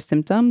up their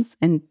symptoms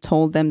and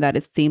told them that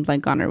it seemed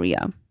like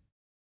gonorrhea.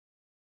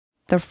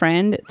 The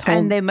friend told...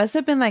 And they must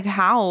have been like,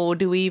 how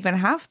do we even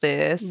have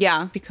this?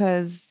 Yeah.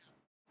 Because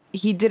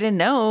he didn't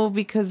know,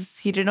 because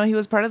he didn't know he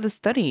was part of the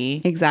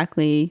study.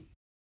 Exactly.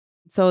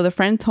 So the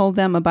friend told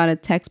them about a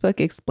textbook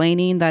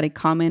explaining that a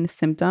common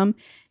symptom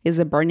is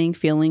a burning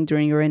feeling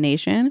during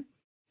urination,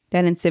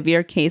 that in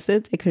severe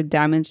cases it could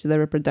damage the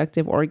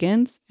reproductive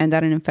organs, and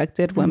that an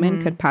infected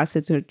woman could pass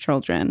it to her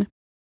children,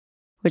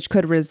 which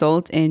could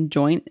result in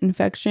joint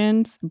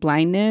infections,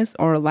 blindness,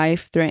 or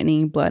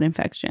life-threatening blood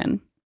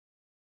infection.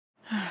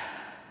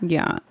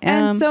 Yeah.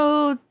 And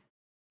so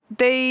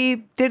they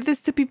did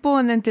this to people,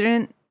 and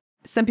then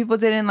some people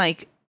didn't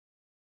like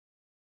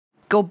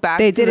go back.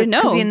 They didn't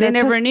know. They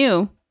never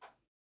knew.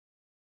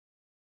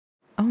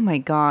 Oh my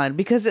God.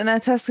 Because in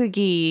that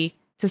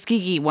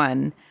Tuskegee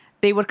one,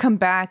 they would come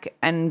back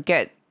and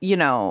get,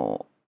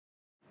 no,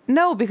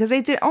 because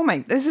they did. Oh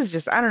my, this is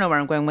just, I don't know where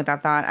I'm going with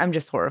that thought. I'm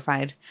just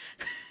horrified.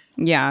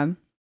 Yeah.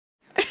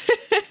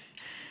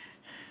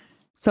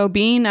 So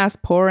being as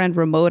poor and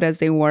remote as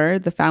they were,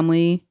 the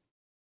family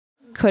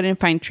couldn't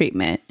find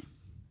treatment.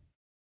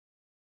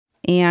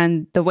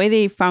 And the way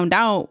they found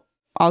out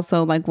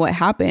also, like, what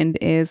happened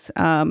is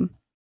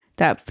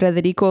that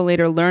Federico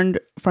later learned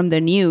from the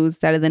news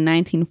that in the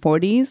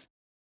 1940s,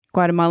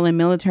 Guatemalan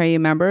military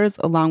members,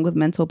 along with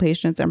mental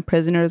patients and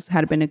prisoners,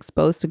 had been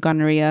exposed to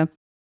gonorrhea,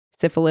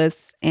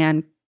 syphilis,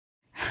 and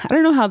I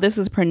don't know how this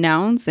is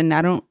pronounced, and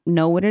I don't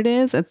know what it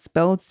is. It's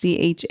spelled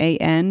CHANCROID.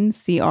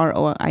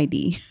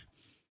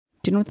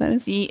 Do you know what that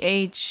is?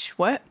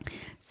 What?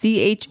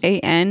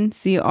 CHANCROID.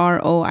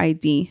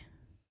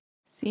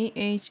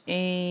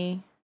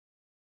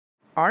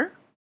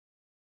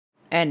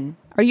 CHARN.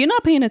 Are you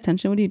not paying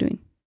attention? What are you doing?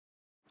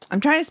 I'm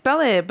trying to spell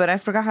it, but I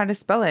forgot how to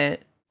spell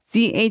it.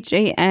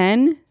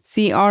 CHANCROID.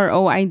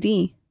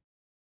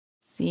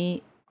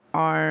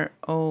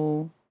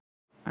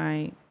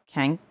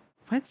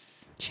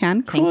 What's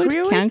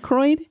Chancroid?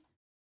 Cancroid?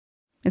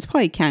 It's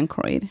probably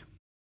cancroid.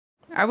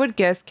 I would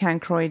guess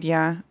cancroid,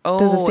 yeah. Oh,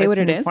 does it say what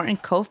it is? It's an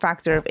important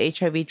cofactor of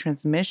HIV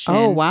transmission.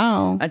 Oh,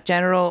 wow. A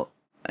genital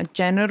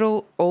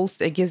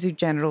ulcer. It gives you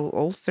genital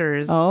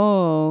ulcers.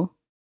 Oh.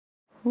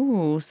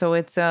 Ooh, so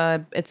it's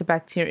a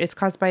bacteria. It's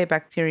caused by a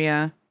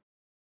bacteria.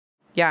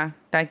 Yeah,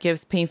 that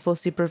gives painful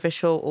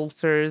superficial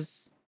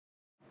ulcers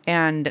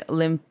and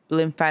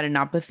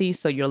lymphadenopathy.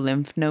 So your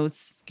lymph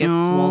nodes get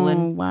swollen.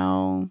 Oh,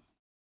 wow.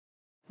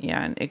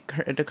 Yeah, and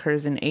it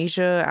occurs in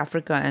Asia,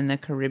 Africa, and the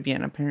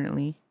Caribbean,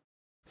 apparently.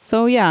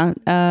 So, yeah,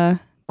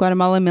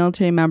 Guatemalan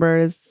military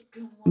members,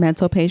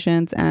 mental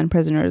patients, and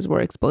prisoners were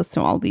exposed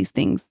to all these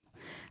things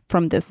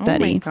from this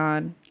study. Oh, my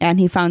God. And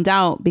he found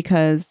out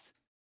because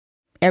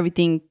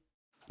everything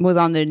was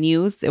on the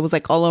news. It was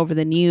like all over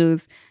the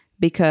news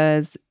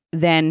because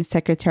then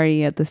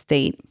Secretary of the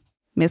State,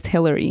 Miss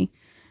Hillary,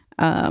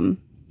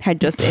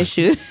 had just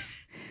issued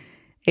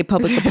a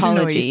public apology. I don't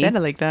know why you said it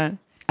like that.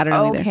 I don't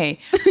know either. Okay.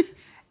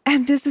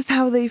 And this is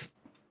how they...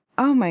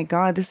 Oh my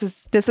God, this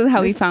is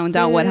how he found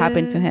out what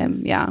happened to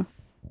him. Yeah.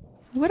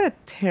 What a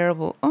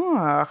terrible...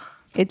 Oh.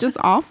 It's just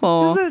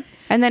awful.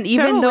 And then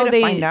even though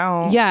they...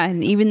 Yeah,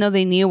 and even though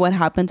they knew what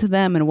happened to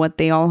them and what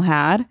they all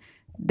had,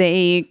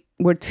 they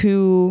were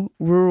too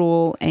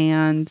rural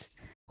and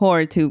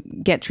poor to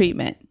get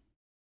treatment.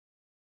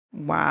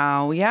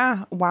 Wow.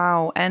 Yeah.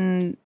 Wow.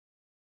 And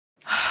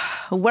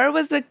where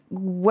was the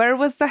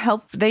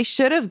help? They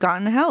should have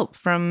gotten help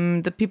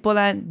from the people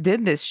that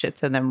did this shit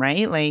to them,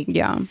 right? Like,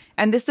 yeah.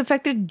 And this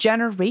affected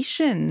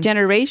generations.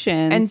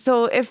 And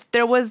so if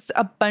there was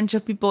a bunch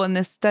of people in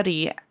this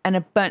study and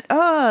a bunch,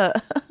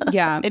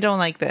 yeah, I don't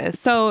like this.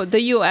 So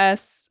the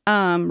U.S.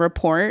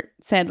 report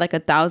said like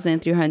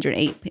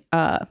 1,308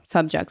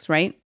 subjects,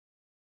 right?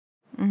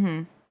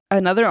 Mm-hmm.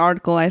 Another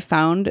article I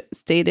found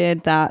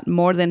stated that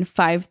more than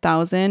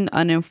 5,000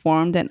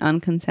 uninformed and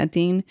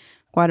unconsenting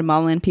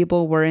Guatemalan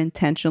people were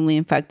intentionally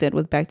infected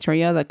with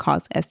bacteria that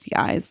cause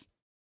STIs.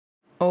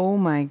 Oh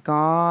my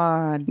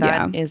God.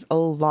 That Yeah. is a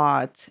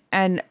lot.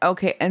 And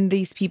okay, and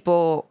these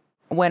people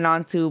went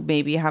on to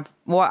maybe have,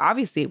 well,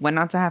 obviously went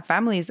on to have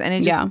families,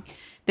 and Yeah.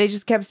 they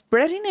just kept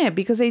spreading it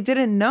because they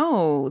didn't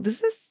know.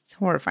 This is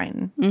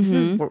horrifying. This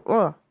is,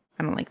 ugh,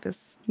 I don't like this.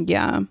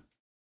 Yeah.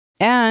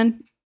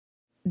 And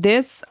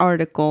this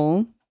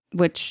article,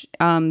 which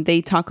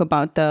they talk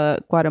about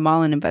the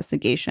Guatemalan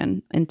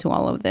investigation into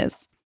all of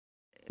this,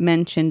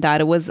 mentioned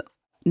that it was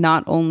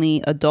not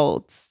only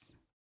adults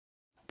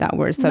that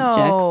were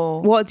subjects.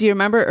 No. Well, do you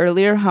remember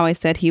earlier how I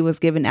said he was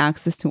given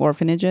access to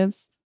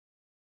orphanages?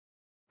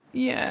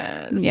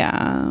 Yes.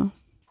 Yeah.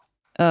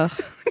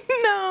 Ugh.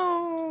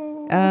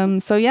 No.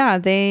 So yeah,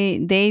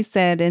 they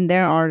said in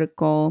their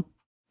article,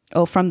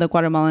 from the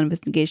Guatemalan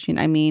investigation,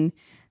 I mean,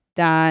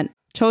 that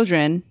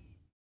children,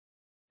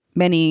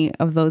 many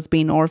of those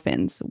being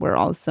orphans, were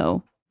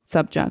also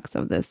subjects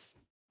of this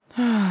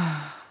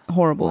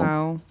horrible,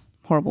 Wow.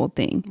 horrible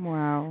thing.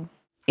 Wow.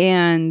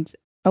 And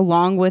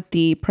along with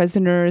the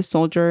prisoners,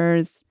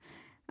 soldiers,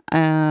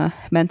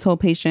 mental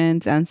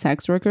patients, and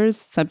sex workers,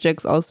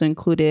 subjects also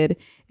included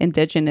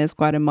indigenous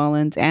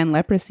Guatemalans and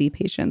leprosy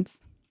patients.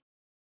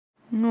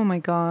 Oh my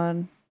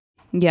God.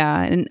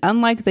 Yeah, and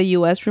unlike the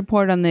U.S.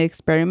 report on the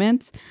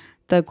experiments,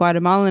 the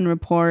Guatemalan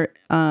report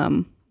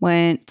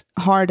went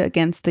hard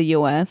against the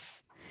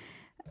U.S.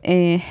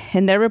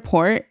 In their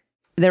report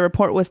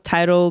was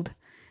titled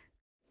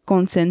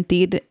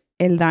 "Consentir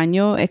el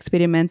daño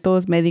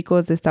experimentos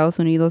médicos de Estados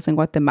Unidos en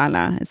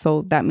Guatemala."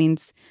 So that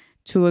means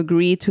to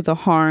agree to the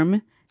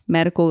harm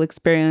medical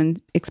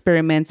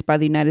experiments by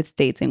the United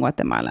States in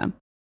Guatemala.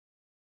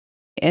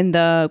 In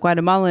the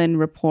Guatemalan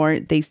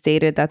report, they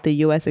stated that the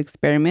U.S.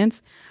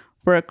 experiments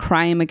were a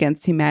crime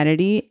against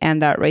humanity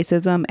and that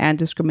racism and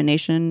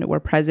discrimination were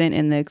present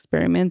in the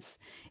experiments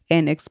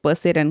in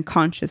explicit and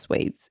conscious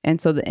ways.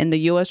 And so in the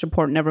U.S.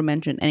 report never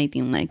mentioned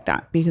anything like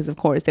that because, of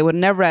course, they would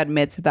never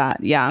admit to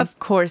that. Yeah. Of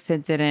course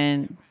it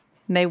didn't.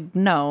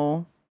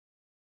 No.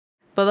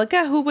 But look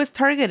at who was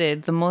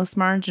targeted, the most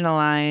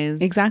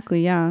marginalized.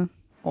 Exactly, yeah.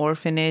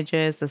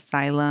 Orphanages,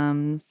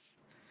 asylums,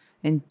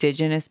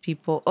 indigenous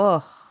people.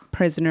 Ugh.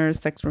 Prisoners,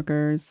 sex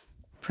workers.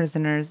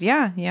 Prisoners.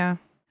 Yeah, yeah.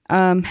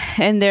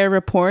 In their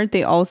report,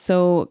 they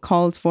also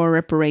called for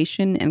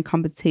reparation and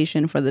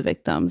compensation for the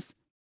victims.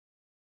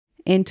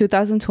 In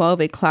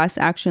 2012, a class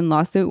action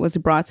lawsuit was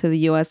brought to the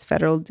U.S.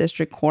 Federal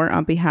District Court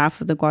on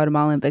behalf of the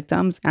Guatemalan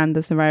victims and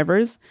the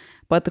survivors,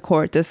 but the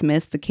court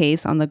dismissed the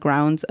case on the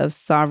grounds of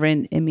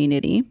sovereign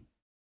immunity.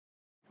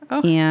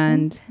 Oh.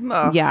 And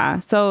yeah,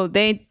 so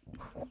they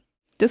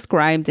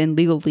described in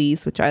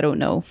legalese, which I don't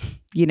know,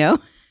 you know?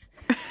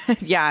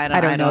 Yeah, I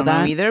don't know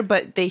that either,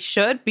 but they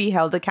should be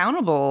held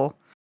accountable.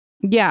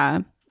 Yeah.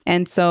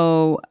 And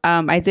so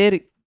I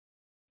did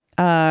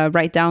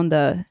write down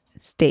the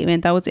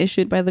statement that was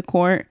issued by the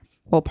court,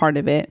 well, part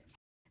of it.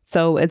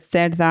 So it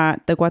said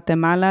that the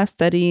Guatemala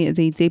study is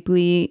a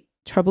deeply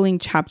troubling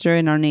chapter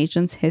in our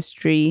nation's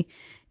history,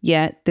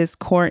 yet this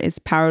court is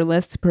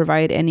powerless to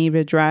provide any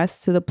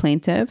redress to the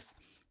plaintiffs.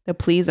 The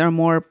pleas are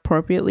more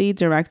appropriately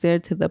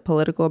directed to the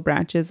political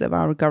branches of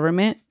our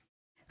government,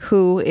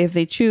 who, if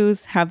they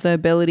choose, have the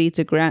ability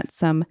to grant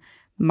some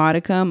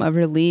modicum of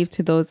relief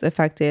to those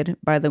affected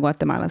by the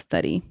Guatemala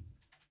study.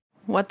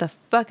 What the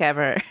fuck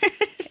ever.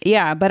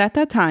 Yeah, but at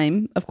that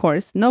time, of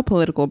course, no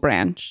political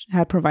branch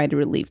had provided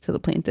relief to the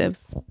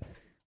plaintiffs.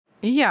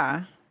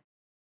 Yeah.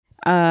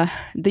 The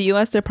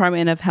U.S.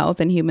 Department of Health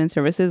and Human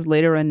Services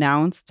later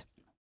announced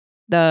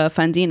the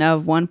funding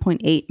of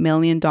 $1.8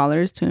 million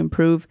to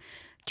improve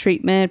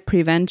treatment,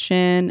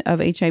 prevention of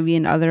HIV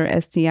and other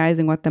STIs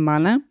in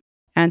Guatemala,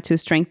 and to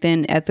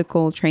strengthen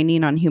ethical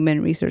training on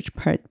human research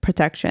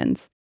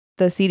protections.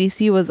 The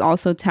CDC was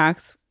also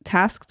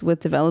tasked with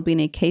developing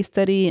a case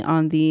study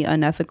on the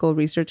unethical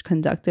research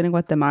conducted in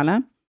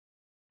Guatemala.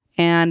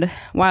 And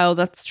while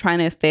that's trying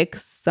to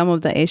fix some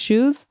of the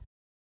issues,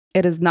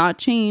 it has not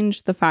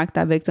changed the fact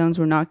that victims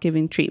were not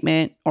given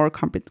treatment or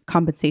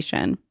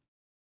compensation.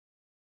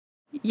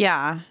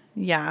 Yeah,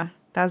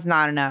 that's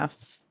not enough.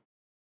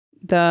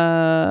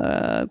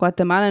 The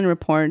Guatemalan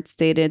report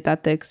stated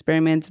that the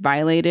experiments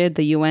violated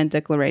the UN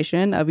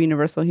Declaration of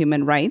Universal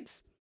Human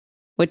Rights,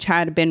 which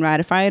had been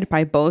ratified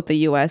by both the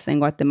U.S. and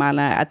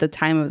Guatemala at the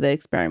time of the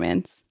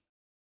experiments.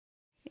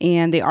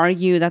 And they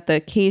argue that the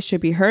case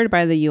should be heard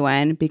by the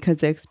UN because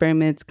the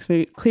experiments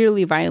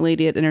clearly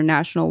violated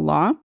international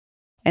law.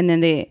 And then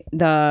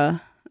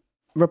the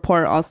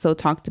report also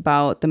talked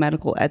about the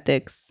medical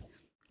ethics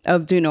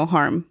of do no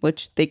harm,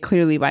 which they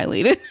clearly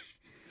violated.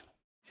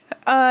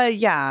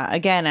 Yeah,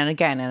 again and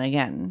again and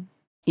again.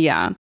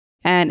 Yeah.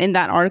 And in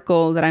that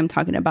article that I'm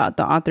talking about,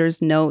 the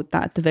authors note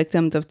that the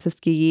victims of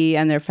Tuskegee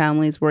and their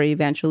families were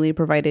eventually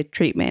provided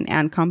treatment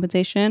and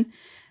compensation,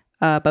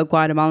 but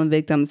Guatemalan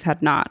victims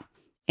had not.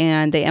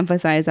 And they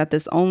emphasize that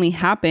this only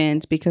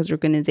happened because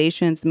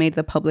organizations made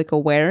the public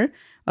aware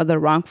of the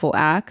wrongful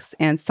acts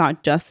and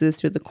sought justice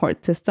through the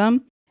court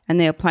system, and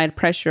they applied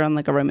pressure on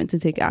the government to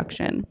take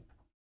action.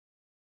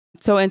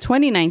 So in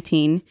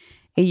 2019,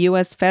 a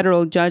U.S.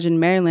 federal judge in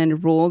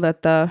Maryland ruled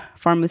that the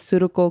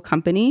pharmaceutical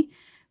company,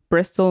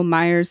 Bristol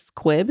Myers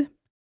Squibb,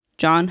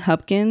 John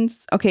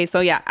Hopkins. Okay, so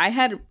yeah, I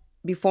had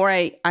before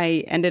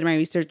I ended my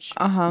research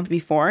Uh-huh.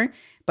 before,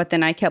 but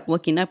then I kept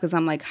looking up because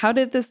I'm like, how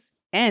did this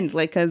end?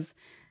 Like, because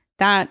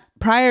that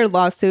prior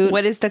lawsuit,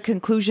 What is the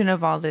conclusion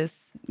of all this?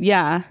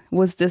 yeah,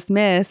 was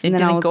dismissed, and It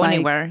then I didn't was go like,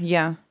 anywhere.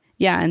 Yeah.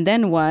 yeah, and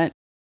then what?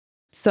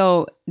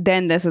 So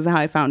then this is how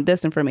I found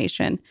this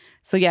information.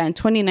 So yeah, in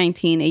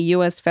 2019, a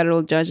U.S.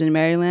 federal judge in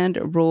Maryland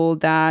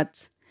ruled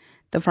that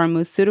the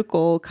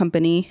pharmaceutical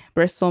company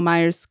Bristol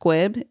Myers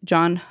Squibb,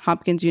 John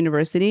Hopkins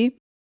University,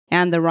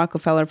 and the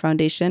Rockefeller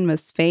Foundation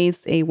must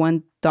face a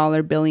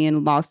 $1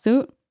 billion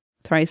lawsuit.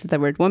 Sorry, I said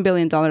that word. $1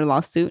 billion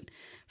lawsuit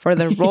for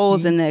their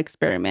roles in the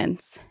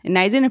experiments. And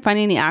I didn't find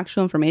any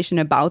actual information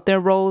about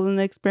their roles in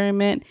the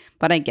experiment,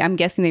 but I'm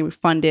guessing they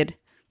funded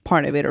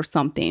part of it or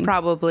something.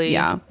 Probably.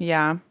 Yeah.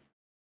 Yeah.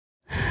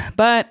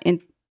 But in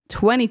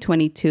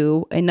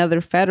 2022, another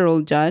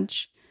federal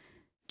judge,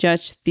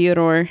 Judge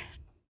Theodore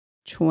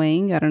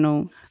Chuang, I don't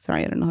know how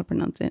to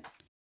pronounce it.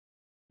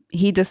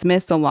 He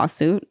dismissed the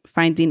lawsuit,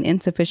 finding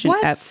insufficient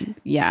What?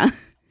 yeah.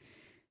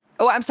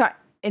 Oh, I'm sorry.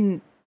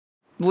 And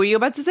were you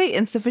about to say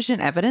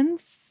insufficient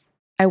evidence?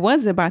 I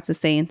was about to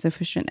say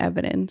insufficient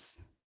evidence.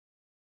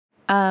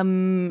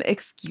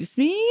 Excuse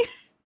me?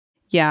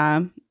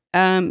 Yeah.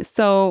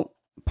 So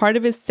part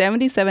of his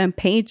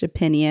 77-page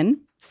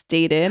opinion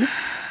stated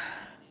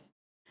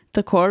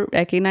the court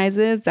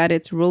recognizes that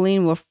its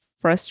ruling will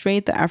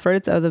frustrate the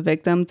efforts of the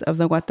victims of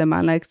the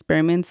Guatemala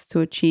experiments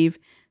to achieve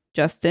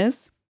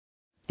justice.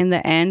 In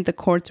the end, the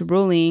court's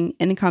ruling,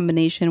 in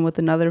combination with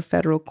another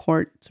federal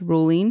court's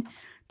ruling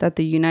that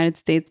the United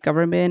States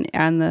government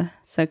and the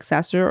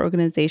successor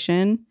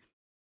organization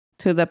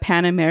to the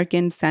Pan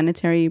American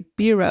Sanitary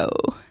Bureau,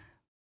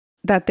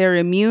 that they're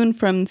immune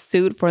from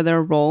suit for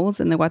their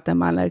roles in the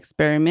Guatemala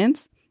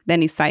experiments.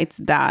 Then he cites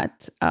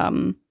that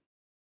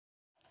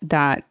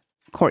that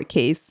court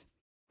case,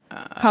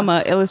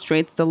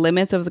 illustrates the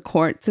limits of the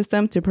court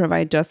system to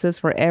provide justice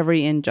for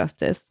every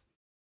injustice.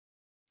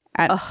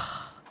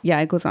 Yeah,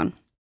 it goes on.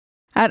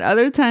 At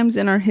other times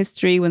in our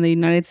history, when the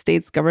United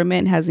States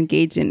government has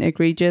engaged in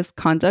egregious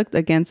conduct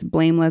against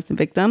blameless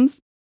victims,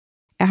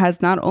 it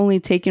has not only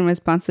taken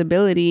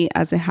responsibility,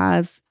 as it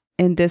has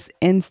in this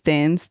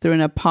instance, through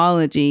an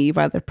apology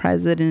by the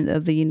President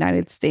of the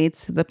United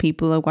States to the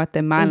people of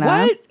Guatemala.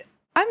 What?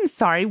 I'm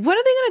sorry. What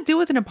are they going to do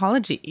with an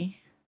apology?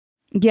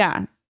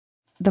 Yeah,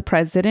 the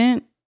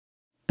president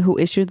who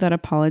issued that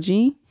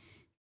apology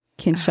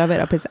can shove it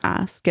up his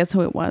ass. Guess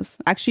who it was?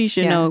 Actually, you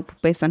should know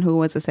based on who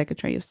was the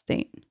Secretary of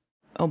State.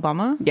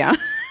 Obama? Yeah.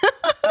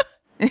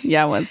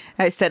 Yeah, it was.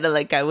 I said it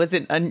like I was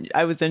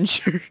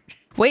unsure.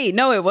 Wait,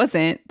 no, it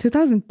wasn't.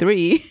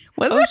 2003.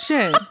 Was it?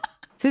 Shit.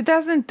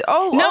 2000.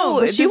 No,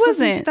 but she this was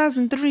in wasn't.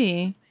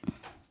 2003.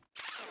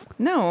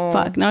 No.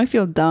 Fuck, now I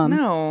feel dumb.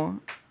 No.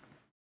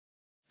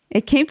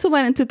 It came to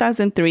light in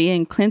 2003,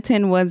 and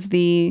Clinton was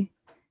the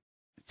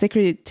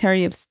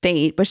Secretary of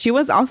State, but she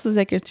was also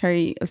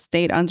Secretary of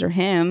State under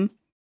him.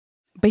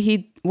 But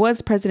he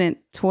was president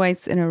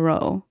twice in a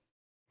row.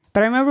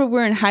 But I remember we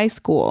were in high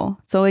school,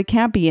 so it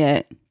can't be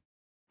it.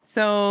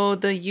 So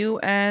the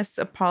U.S.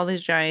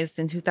 apologized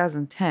in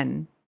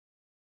 2010.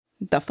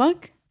 The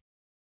fuck?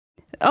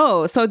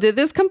 Oh, so did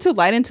this come to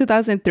light in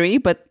 2003,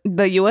 but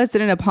the U.S.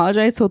 didn't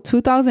apologize till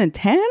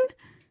 2010?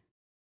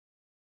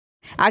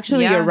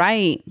 Actually, Yeah. You're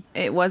right.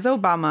 It was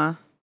Obama.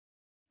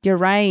 You're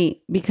right,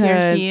 because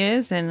Here he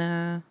is in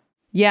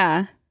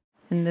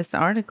this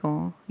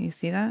article. You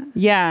see that?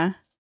 Yeah.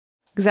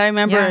 Because I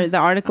remember the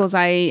articles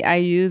I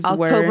used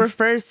October were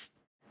 1st,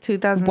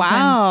 2010.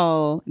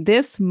 wow,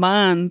 this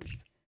month,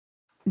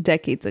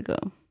 decades ago.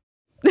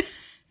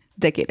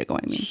 Decade ago,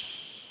 I mean.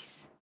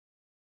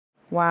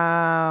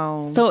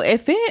 Wow. So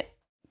if it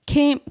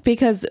came,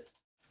 because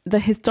the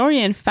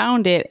historian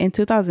found it in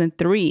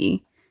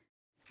 2003,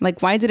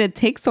 like, why did it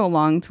take so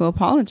long to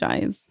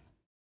apologize?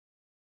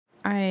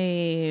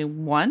 I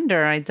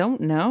wonder. I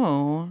don't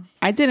know.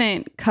 I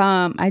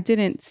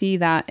didn't see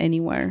that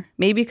anywhere.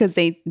 Maybe because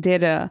they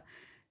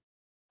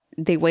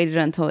waited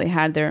until they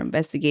had their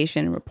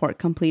investigation report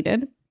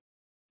completed.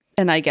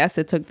 And I guess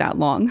it took that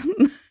long.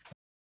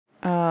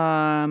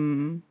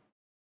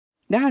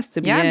 That has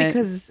to be it.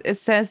 Because it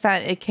says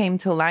that it came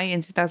to light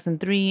in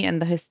 2003, and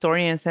the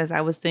historian says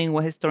I was doing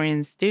what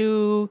historians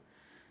do.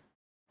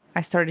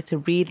 I started to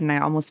read and I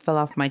almost fell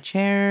off my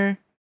chair.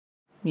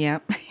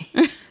 Yep.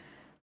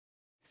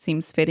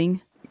 Seems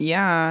fitting.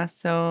 Yeah,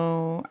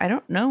 so I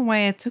don't know why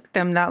it took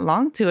them that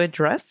long to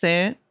address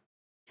it.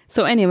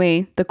 So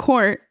anyway, the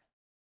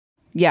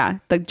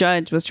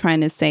judge was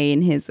trying to say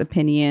in his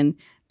opinion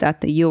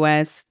that the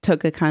U.S.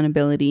 took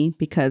accountability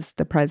because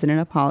the president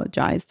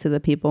apologized to the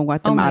people of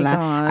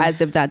Guatemala,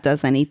 as if that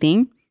does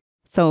anything.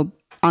 So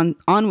on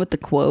with the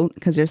quote,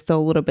 because there's still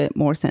a little bit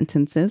more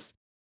sentences.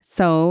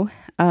 So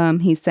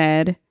he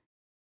said,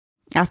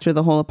 after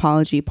the whole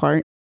apology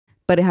part,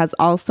 but it has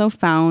also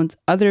found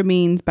other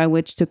means by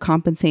which to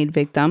compensate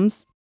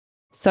victims,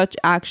 Such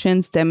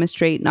actions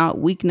demonstrate not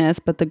weakness,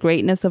 but the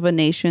greatness of a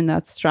nation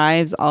that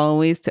strives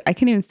always to. I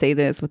can't even say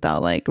this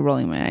without like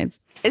rolling my eyes.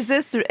 Is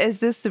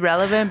this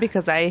relevant?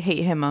 Because I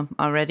hate him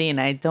already, and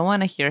I don't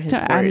want to hear his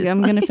So words.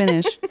 I'm gonna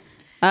finish.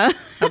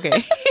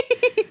 Okay.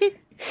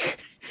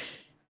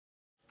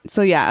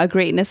 So yeah, a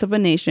greatness of a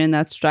nation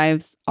that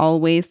strives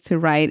always to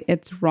right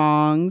its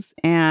wrongs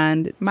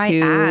and My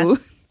to ass.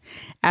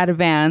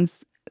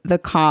 advance the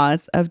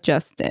cause of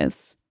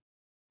justice.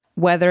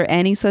 Whether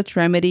any such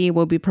remedy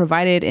will be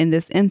provided in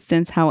this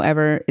instance,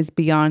 however, is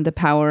beyond the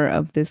power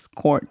of this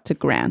court to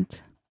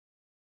grant.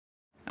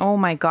 Oh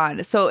my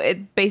God. So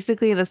it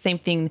basically the same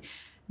thing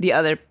the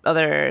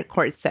other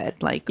court said.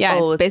 Like, Yeah,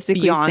 oh, it's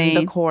basically beyond the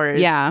saying, court.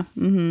 yeah.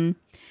 Mm-hmm.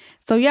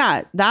 So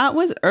yeah, that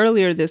was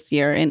earlier this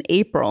year in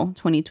April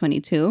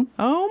 2022.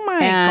 Oh my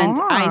And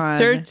God. I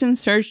searched and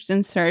searched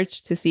and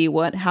searched to see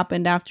what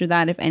happened after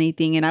that, if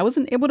anything, and I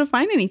wasn't able to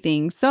find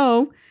anything.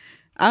 So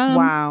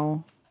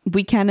Wow.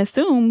 we can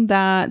assume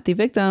that the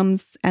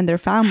victims and their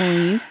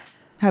families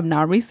have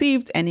not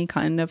received any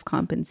kind of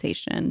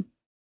compensation.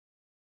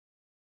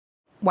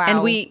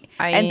 Wow.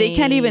 And they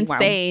can't even wow.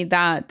 say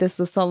that this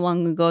was so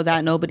long ago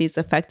that nobody's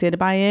affected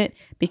by it,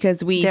 because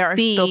there are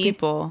still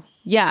people.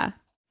 Yeah.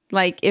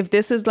 Like if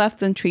this is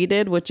left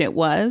untreated, which it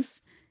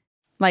was,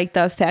 like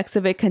the effects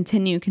of it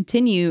continue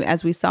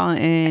as we saw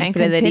in And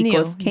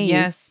Frederico's continue. case.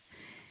 Yes.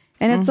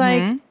 And it's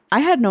like, I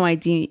had no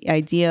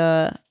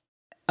idea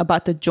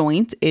about the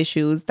joint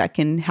issues that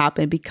can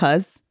happen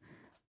because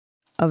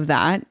of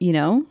that, you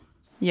know?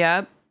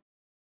 Yep.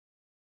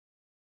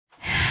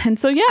 And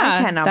so, yeah.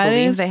 I cannot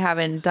believe they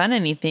haven't done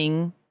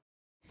anything.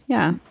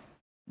 Yeah.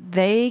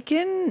 They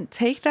can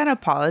take that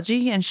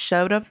apology and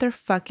shove it up their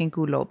fucking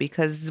culo,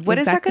 because what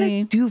is that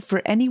going to do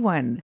for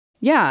anyone?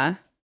 Yeah.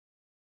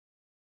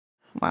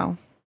 Wow.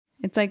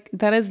 It's like,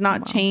 that does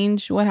not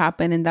change what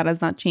happened, and that does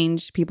not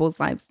change people's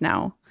lives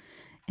now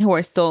who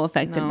are still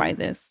affected by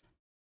this.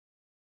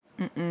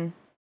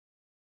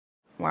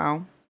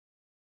 Wow.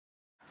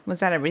 Was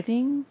that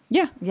everything?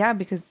 Yeah. Yeah,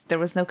 because there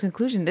was no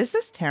conclusion. This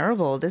is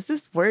terrible. This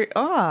is weird.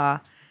 Oh,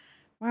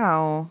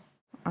 wow.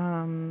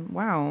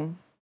 Wow.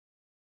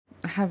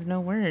 I have no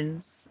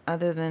words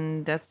other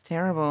than that's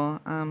terrible.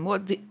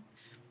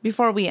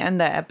 Before we end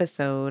the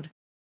episode,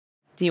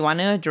 do you want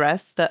to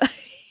address the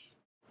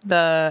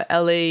the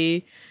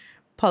LA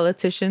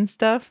politician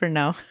stuff or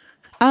no?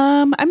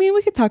 I mean,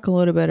 we could talk a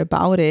little bit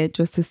about it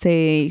just to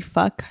say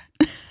fuck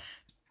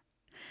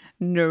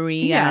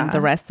Nuri and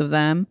the rest of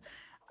them,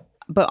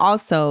 but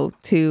also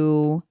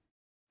to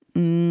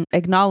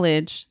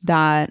acknowledge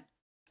that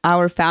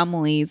our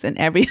families and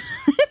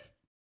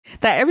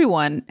that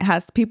everyone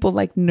has people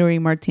like Nuri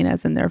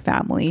Martinez in their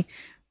family.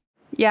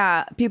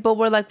 Yeah, people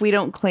were like, we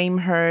don't claim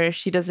her.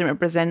 She doesn't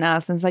represent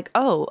us. And it's like,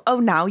 oh,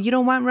 now you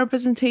don't want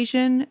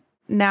representation?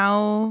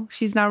 Now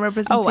she's not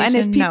representation? Oh, and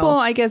if people,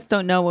 I guess,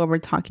 don't know what we're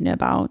talking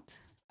about,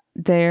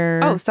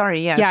 Oh,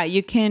 sorry, yes. Yeah,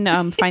 you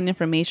can find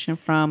information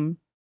from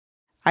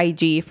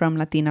IG, from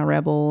Latina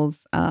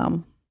Rebels.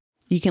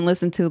 You can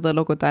listen to the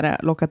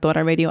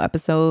Locatora radio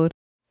episode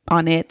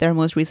on it, their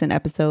most recent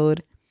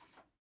episode.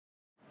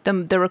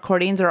 The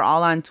recordings are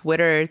all on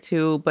Twitter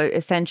too, but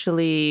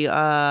essentially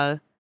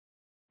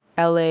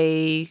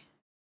LA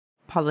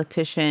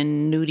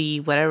politician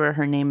Nudie, whatever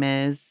her name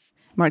is,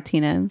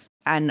 Martinez,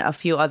 and a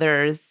few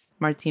others,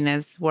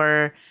 Martinez,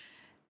 were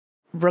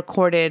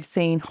recorded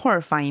saying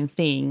horrifying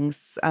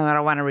things. I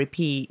don't want to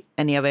repeat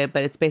any of it,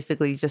 but it's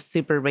basically just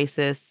super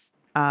racist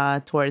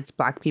towards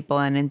Black people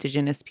and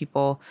indigenous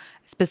people,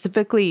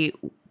 specifically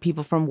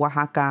people from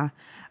Oaxaca,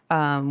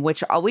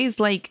 which always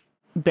like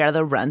bear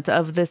the brunt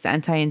of this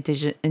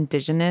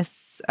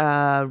anti-indigenous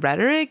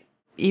rhetoric,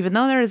 even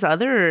though there's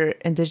other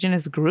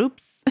indigenous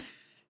groups.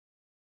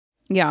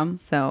 Yeah.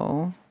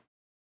 So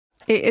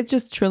it's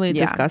just truly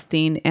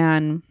disgusting.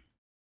 And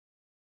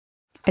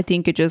I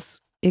think it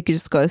just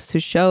goes to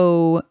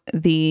show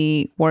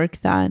the work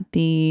that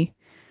the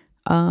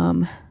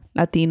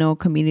Latino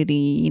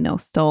community, you know,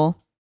 still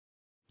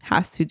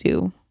has to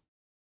do.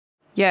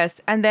 Yes.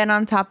 And then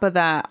on top of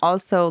that,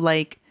 also,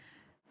 like,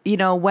 you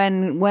know,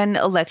 when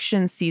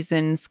election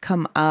seasons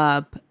come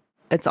up,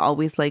 it's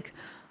always like,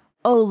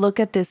 oh, look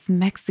at this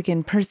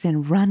Mexican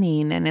person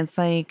running. And it's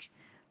like,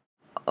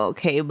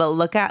 okay, but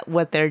look at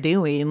what they're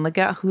doing. Look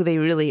at who they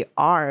really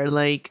are.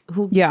 Like,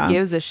 who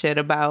gives a shit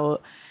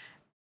about...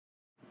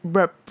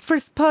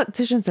 First,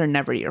 politicians are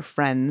never your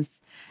friends.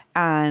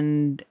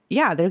 And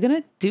yeah, they're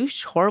going to do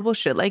horrible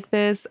shit like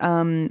this.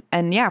 And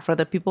yeah, for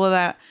the people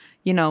that,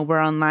 you know, were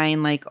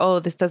online like, oh,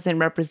 this doesn't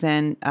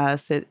represent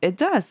us. It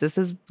does. This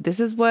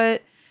is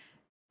what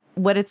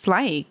it's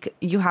like.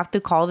 You have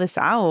to call this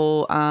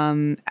out.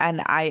 And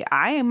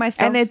I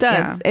myself... And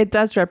it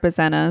does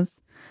represent us.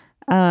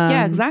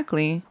 Yeah,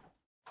 exactly.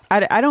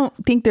 I don't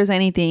think there's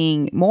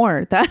anything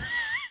more that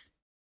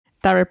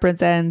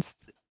represents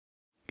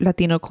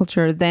Latino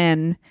culture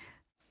than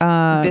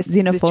this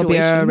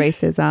xenophobia,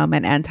 racism,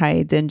 and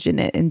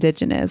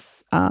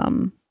anti-indigenous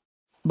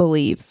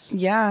beliefs.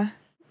 Yeah.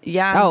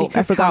 Oh,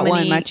 I forgot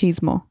one: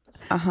 machismo.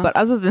 Uh-huh. But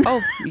other than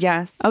Oh,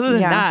 yes. other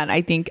than Yeah. that,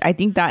 I think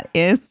that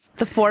is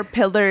The four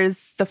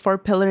pillars of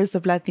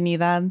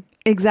Latinidad.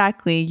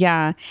 exactly,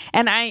 yeah.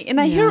 And I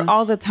hear Yeah.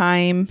 all the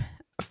time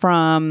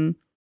from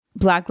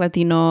Black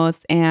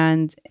Latinos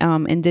and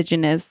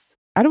indigenous.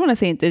 I don't want to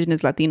say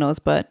indigenous Latinos,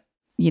 but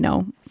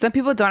Some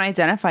people don't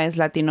identify as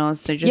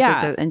Latinos. They just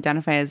yeah.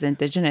 identify as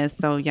indigenous.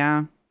 So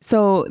yeah.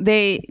 So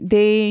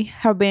they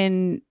have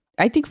been,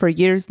 I think, for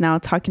years now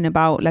talking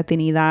about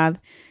Latinidad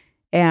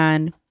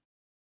and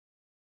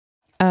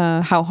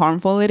how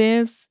harmful it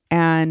is,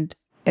 and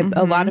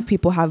a lot of Mm-hmm.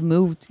 people have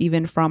moved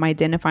even from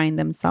identifying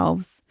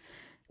themselves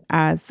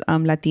as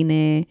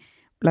Latinx,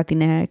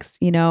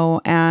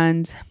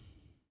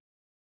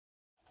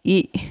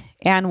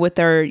 and with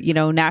their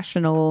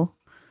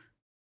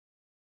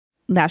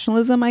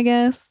nationalism, I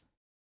guess,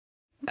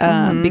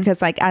 Mm-hmm.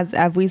 because like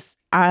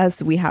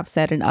as we have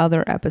said in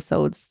other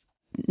episodes,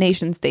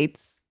 nation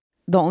states,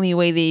 the only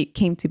way they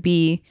came to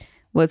be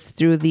was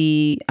through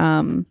the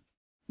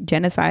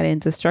genocide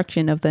and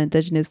destruction of the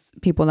indigenous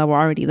people that were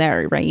already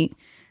there, right?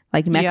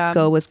 Like Yeah.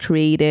 Mexico was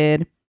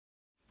created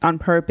on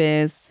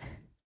purpose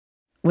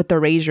with the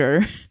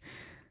erasure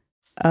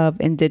of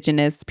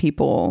indigenous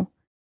people.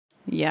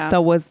 Yeah.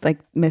 So was like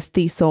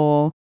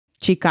mestizo,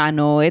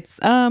 Chicano. It's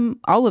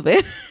all of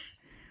it.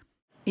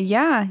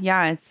 Yeah.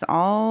 Yeah. It's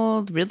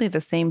all really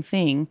the same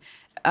thing.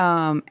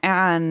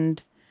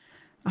 And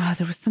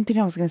there was something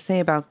I was going to say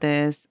about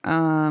this.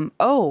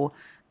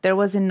 There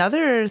was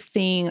another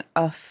thing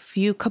a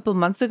couple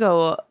months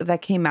ago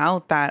that came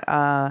out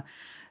that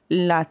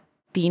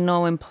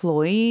Latino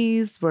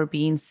employees were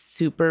being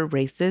super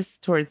racist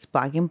towards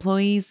Black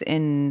employees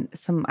in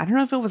I don't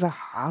know if it was a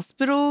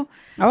hospital,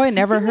 Oh, I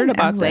never something heard in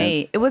about LA.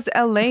 this. It was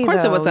Of LA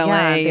course it was though.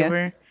 Yeah, they LA.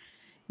 were.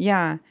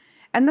 Yeah.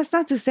 And that's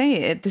not to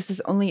say this is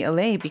only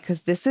LA,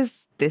 because this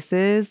is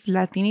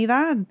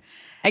Latinidad.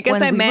 I guess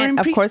When I we were meant, in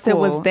of course, it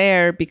was preschool.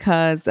 there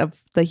because of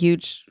the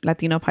huge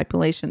Latino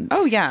population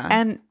Oh yeah.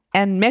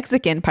 and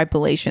Mexican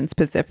population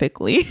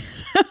specifically.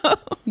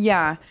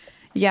 Yeah.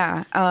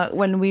 Yeah.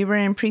 When we were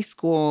in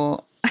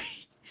preschool,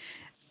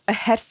 a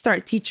Head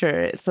Start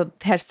teacher, so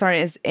Head Start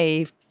is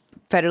a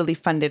federally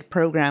funded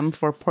program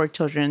for poor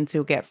children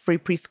to get free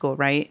preschool,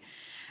 right?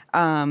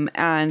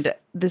 And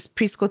this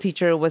preschool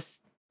teacher was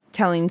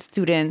telling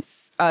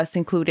students, us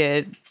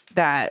included,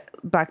 that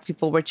Black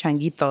people were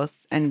changuitos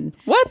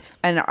What?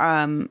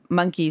 and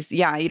monkeys.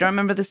 Yeah, you don't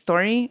remember the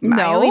story?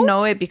 I only No.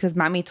 know it because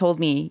Mommy told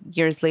me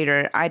years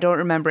later. I don't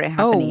remember it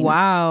Oh, happening. We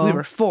wow.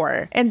 were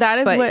 4. And that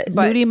is what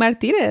But Nuri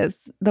Martinez,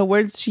 the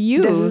words she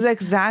this is used.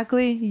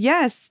 exactly,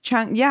 yes,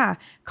 yeah,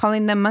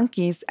 calling them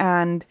monkeys.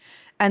 And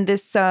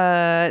this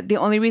the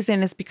only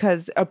reason is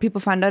because, or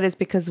people found out, is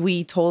because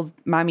we told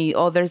Mommy,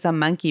 oh, there's a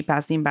monkey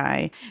passing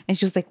by, and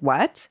she was like,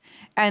 what?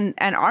 And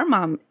our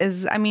mom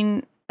is, I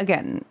mean,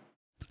 again,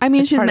 I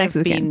mean, it's she's part of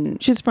Mexican. being,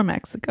 She's from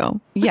Mexico.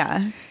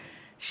 yeah,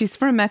 she's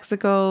from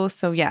Mexico,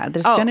 so yeah,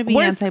 there's Oh, gonna be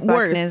worse.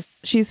 anti-Blackness.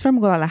 She's from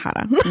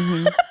Guadalajara.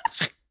 Hmm.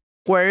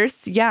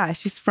 Worse, yeah,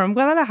 she's from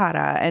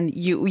Guadalajara, and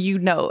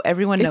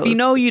everyone knows. If you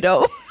know, you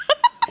know.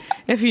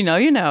 If you know,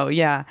 you know.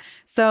 Yeah.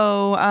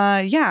 So,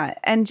 yeah.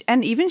 And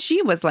even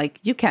she was like,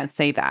 you can't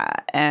say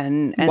that.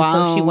 And so she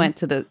Wow. went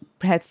to the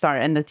Head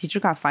Start, and the teacher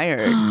got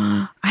fired.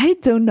 I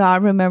do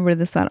not remember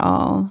this at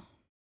all.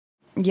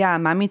 Yeah.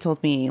 Mommy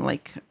told me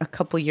like a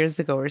couple years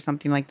ago or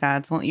something like that.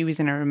 It's the only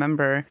reason I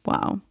remember.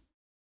 Wow.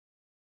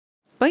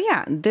 But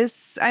yeah,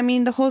 I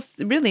mean,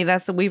 really,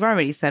 we've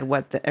already said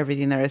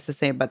everything there is to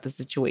say about the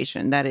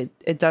situation, that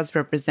it does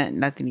represent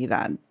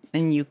Latinidad.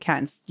 And you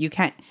can't,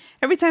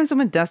 every time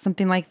someone does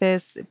something like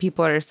this,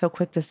 people are so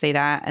quick to say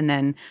that. And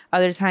then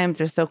other times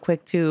they're so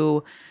quick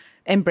to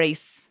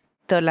embrace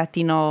the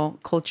Latino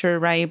culture,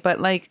 right? But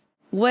like,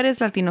 what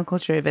is Latino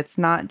culture if it's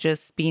not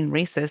just being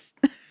racist?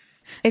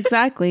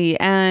 Exactly.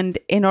 And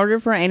in order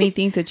for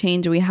anything to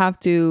change, we have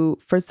to,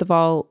 first of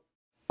all,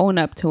 own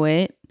up to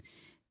it,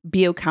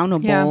 be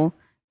accountable,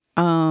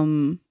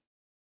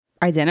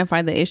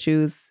 identify the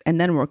issues, and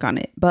then work on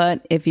it.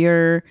 But if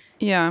you're,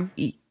 Yeah.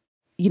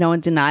 in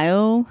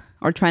denial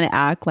or trying to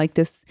act like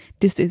this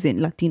isn't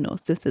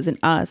Latinos, this isn't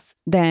us,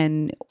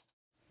 then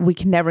we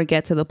can never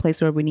get to the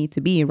place where we need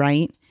to be,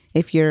 right?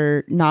 If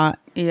you're not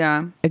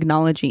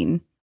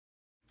acknowledging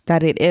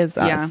that it is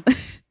us. Yeah.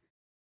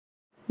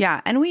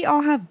 Yeah. And we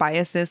all have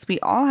biases. We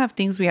all have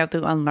things we have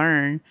to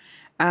unlearn.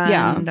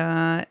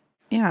 And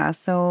yeah,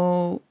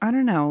 so I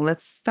don't know.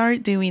 Let's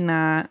start doing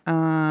that.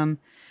 And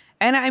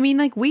I mean,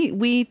 like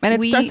we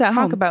starts at talk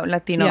home. about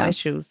Latino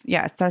issues.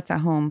 Yeah, it starts at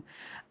home.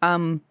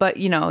 But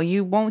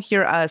you won't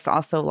hear us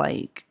also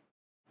like,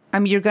 I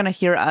mean, you're gonna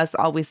hear us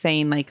always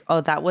saying like, oh,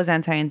 that was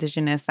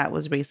anti-Indigenous, that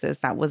was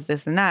racist, that was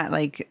this and that,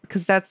 like,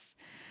 because that's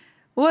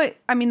what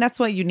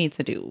you need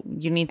to do.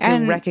 You need to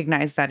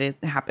recognize that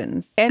it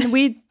happens. And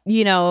we,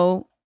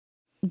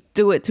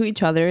 do it to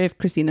each other if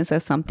Christina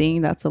says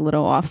something that's a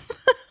little off.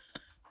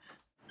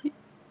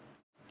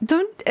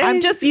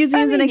 I'm just using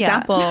as an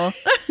example.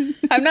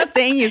 I'm not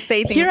saying you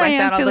say things like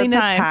that all the time.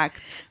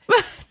 Attacked.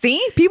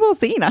 See? People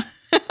see now.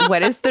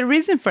 What is the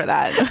reason for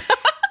that?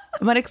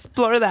 I'm going to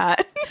explore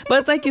that.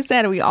 But like you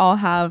said, we all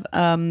have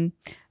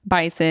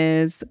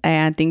biases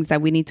and things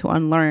that we need to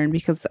unlearn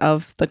because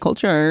of the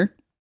culture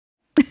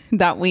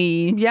that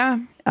we Yeah.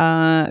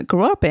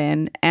 grew up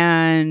in.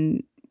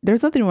 And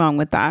there's nothing wrong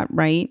with that,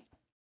 right?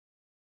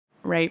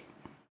 Right.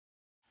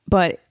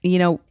 But, you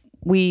know,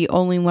 we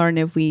only learn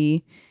if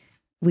we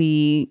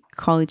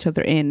call each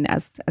other in,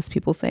 as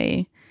people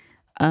say,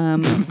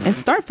 and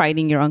start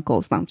fighting your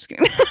uncles. No, I'm just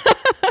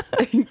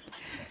kidding.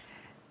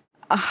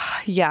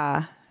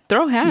 Yeah.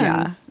 Throw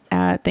hands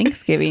at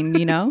Thanksgiving,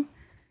 you know?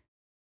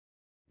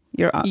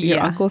 Your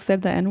uncle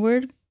said the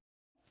N-word.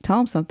 Tell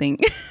him something.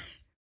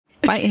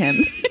 Fight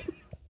him.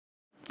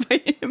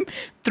 Fight him.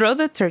 Throw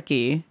the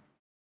turkey.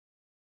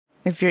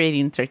 If you're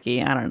eating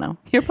turkey, I don't know.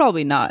 You're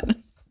probably not.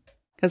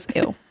 Because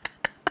ew.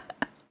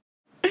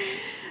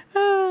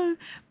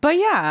 But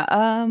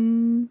yeah,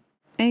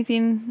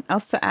 anything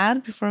else to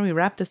add before we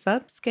wrap this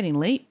up? It's getting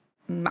late.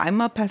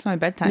 I'm up past my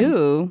bedtime.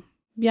 Ooh.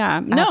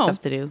 Yeah. I have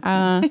stuff to do.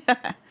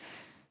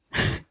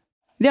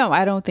 No,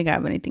 I don't think I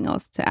have anything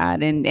else to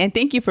add. And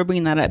thank you for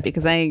bringing that up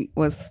because I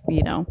was,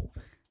 you know,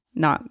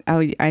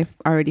 I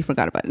already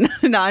forgot about it.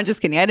 No, I'm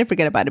just kidding. I didn't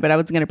forget about it, but I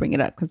was going to bring it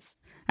up because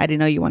I didn't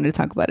know you wanted to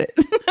talk about it.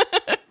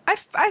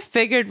 I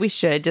figured we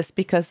should just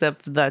because of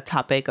the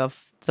topic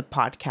of the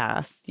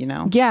podcast, you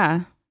know?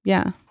 Yeah.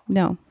 Yeah.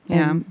 No.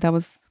 Yeah. That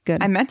was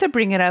good. I meant to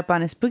bring it up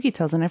on a Spooky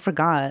Tales and I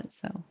forgot.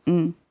 So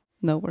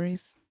no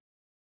worries.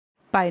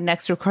 By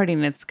next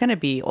recording, it's going to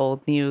be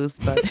old news,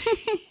 but...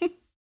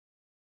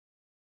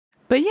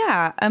 But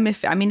yeah,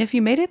 if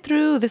you made it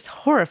through this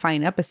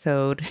horrifying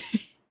episode...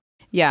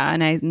 Yeah,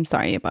 and I'm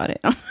sorry about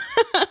it.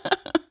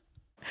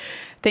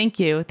 Thank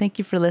you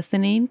for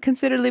listening.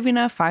 Consider leaving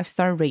a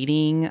 5-star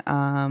rating.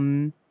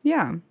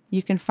 Yeah,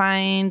 you can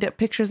find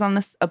pictures on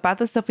this about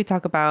the stuff we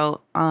talk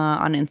about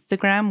on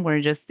Instagram.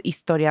 We're just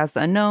Historias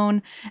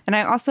Unknown, and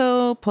I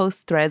also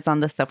post threads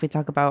on the stuff we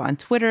talk about on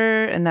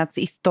Twitter, and that's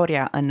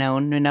Historia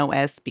Unknown, no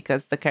S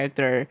because the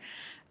character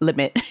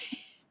limit.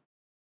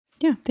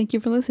 Yeah, thank you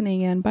for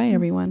listening, and bye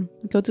everyone.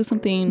 Go do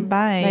something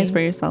nice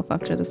for yourself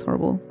after this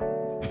horrible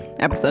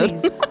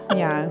episode.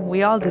 Yeah,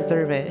 we all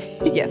deserve it.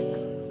 Yes.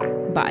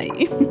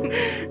 Bye.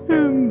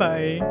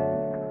 Bye.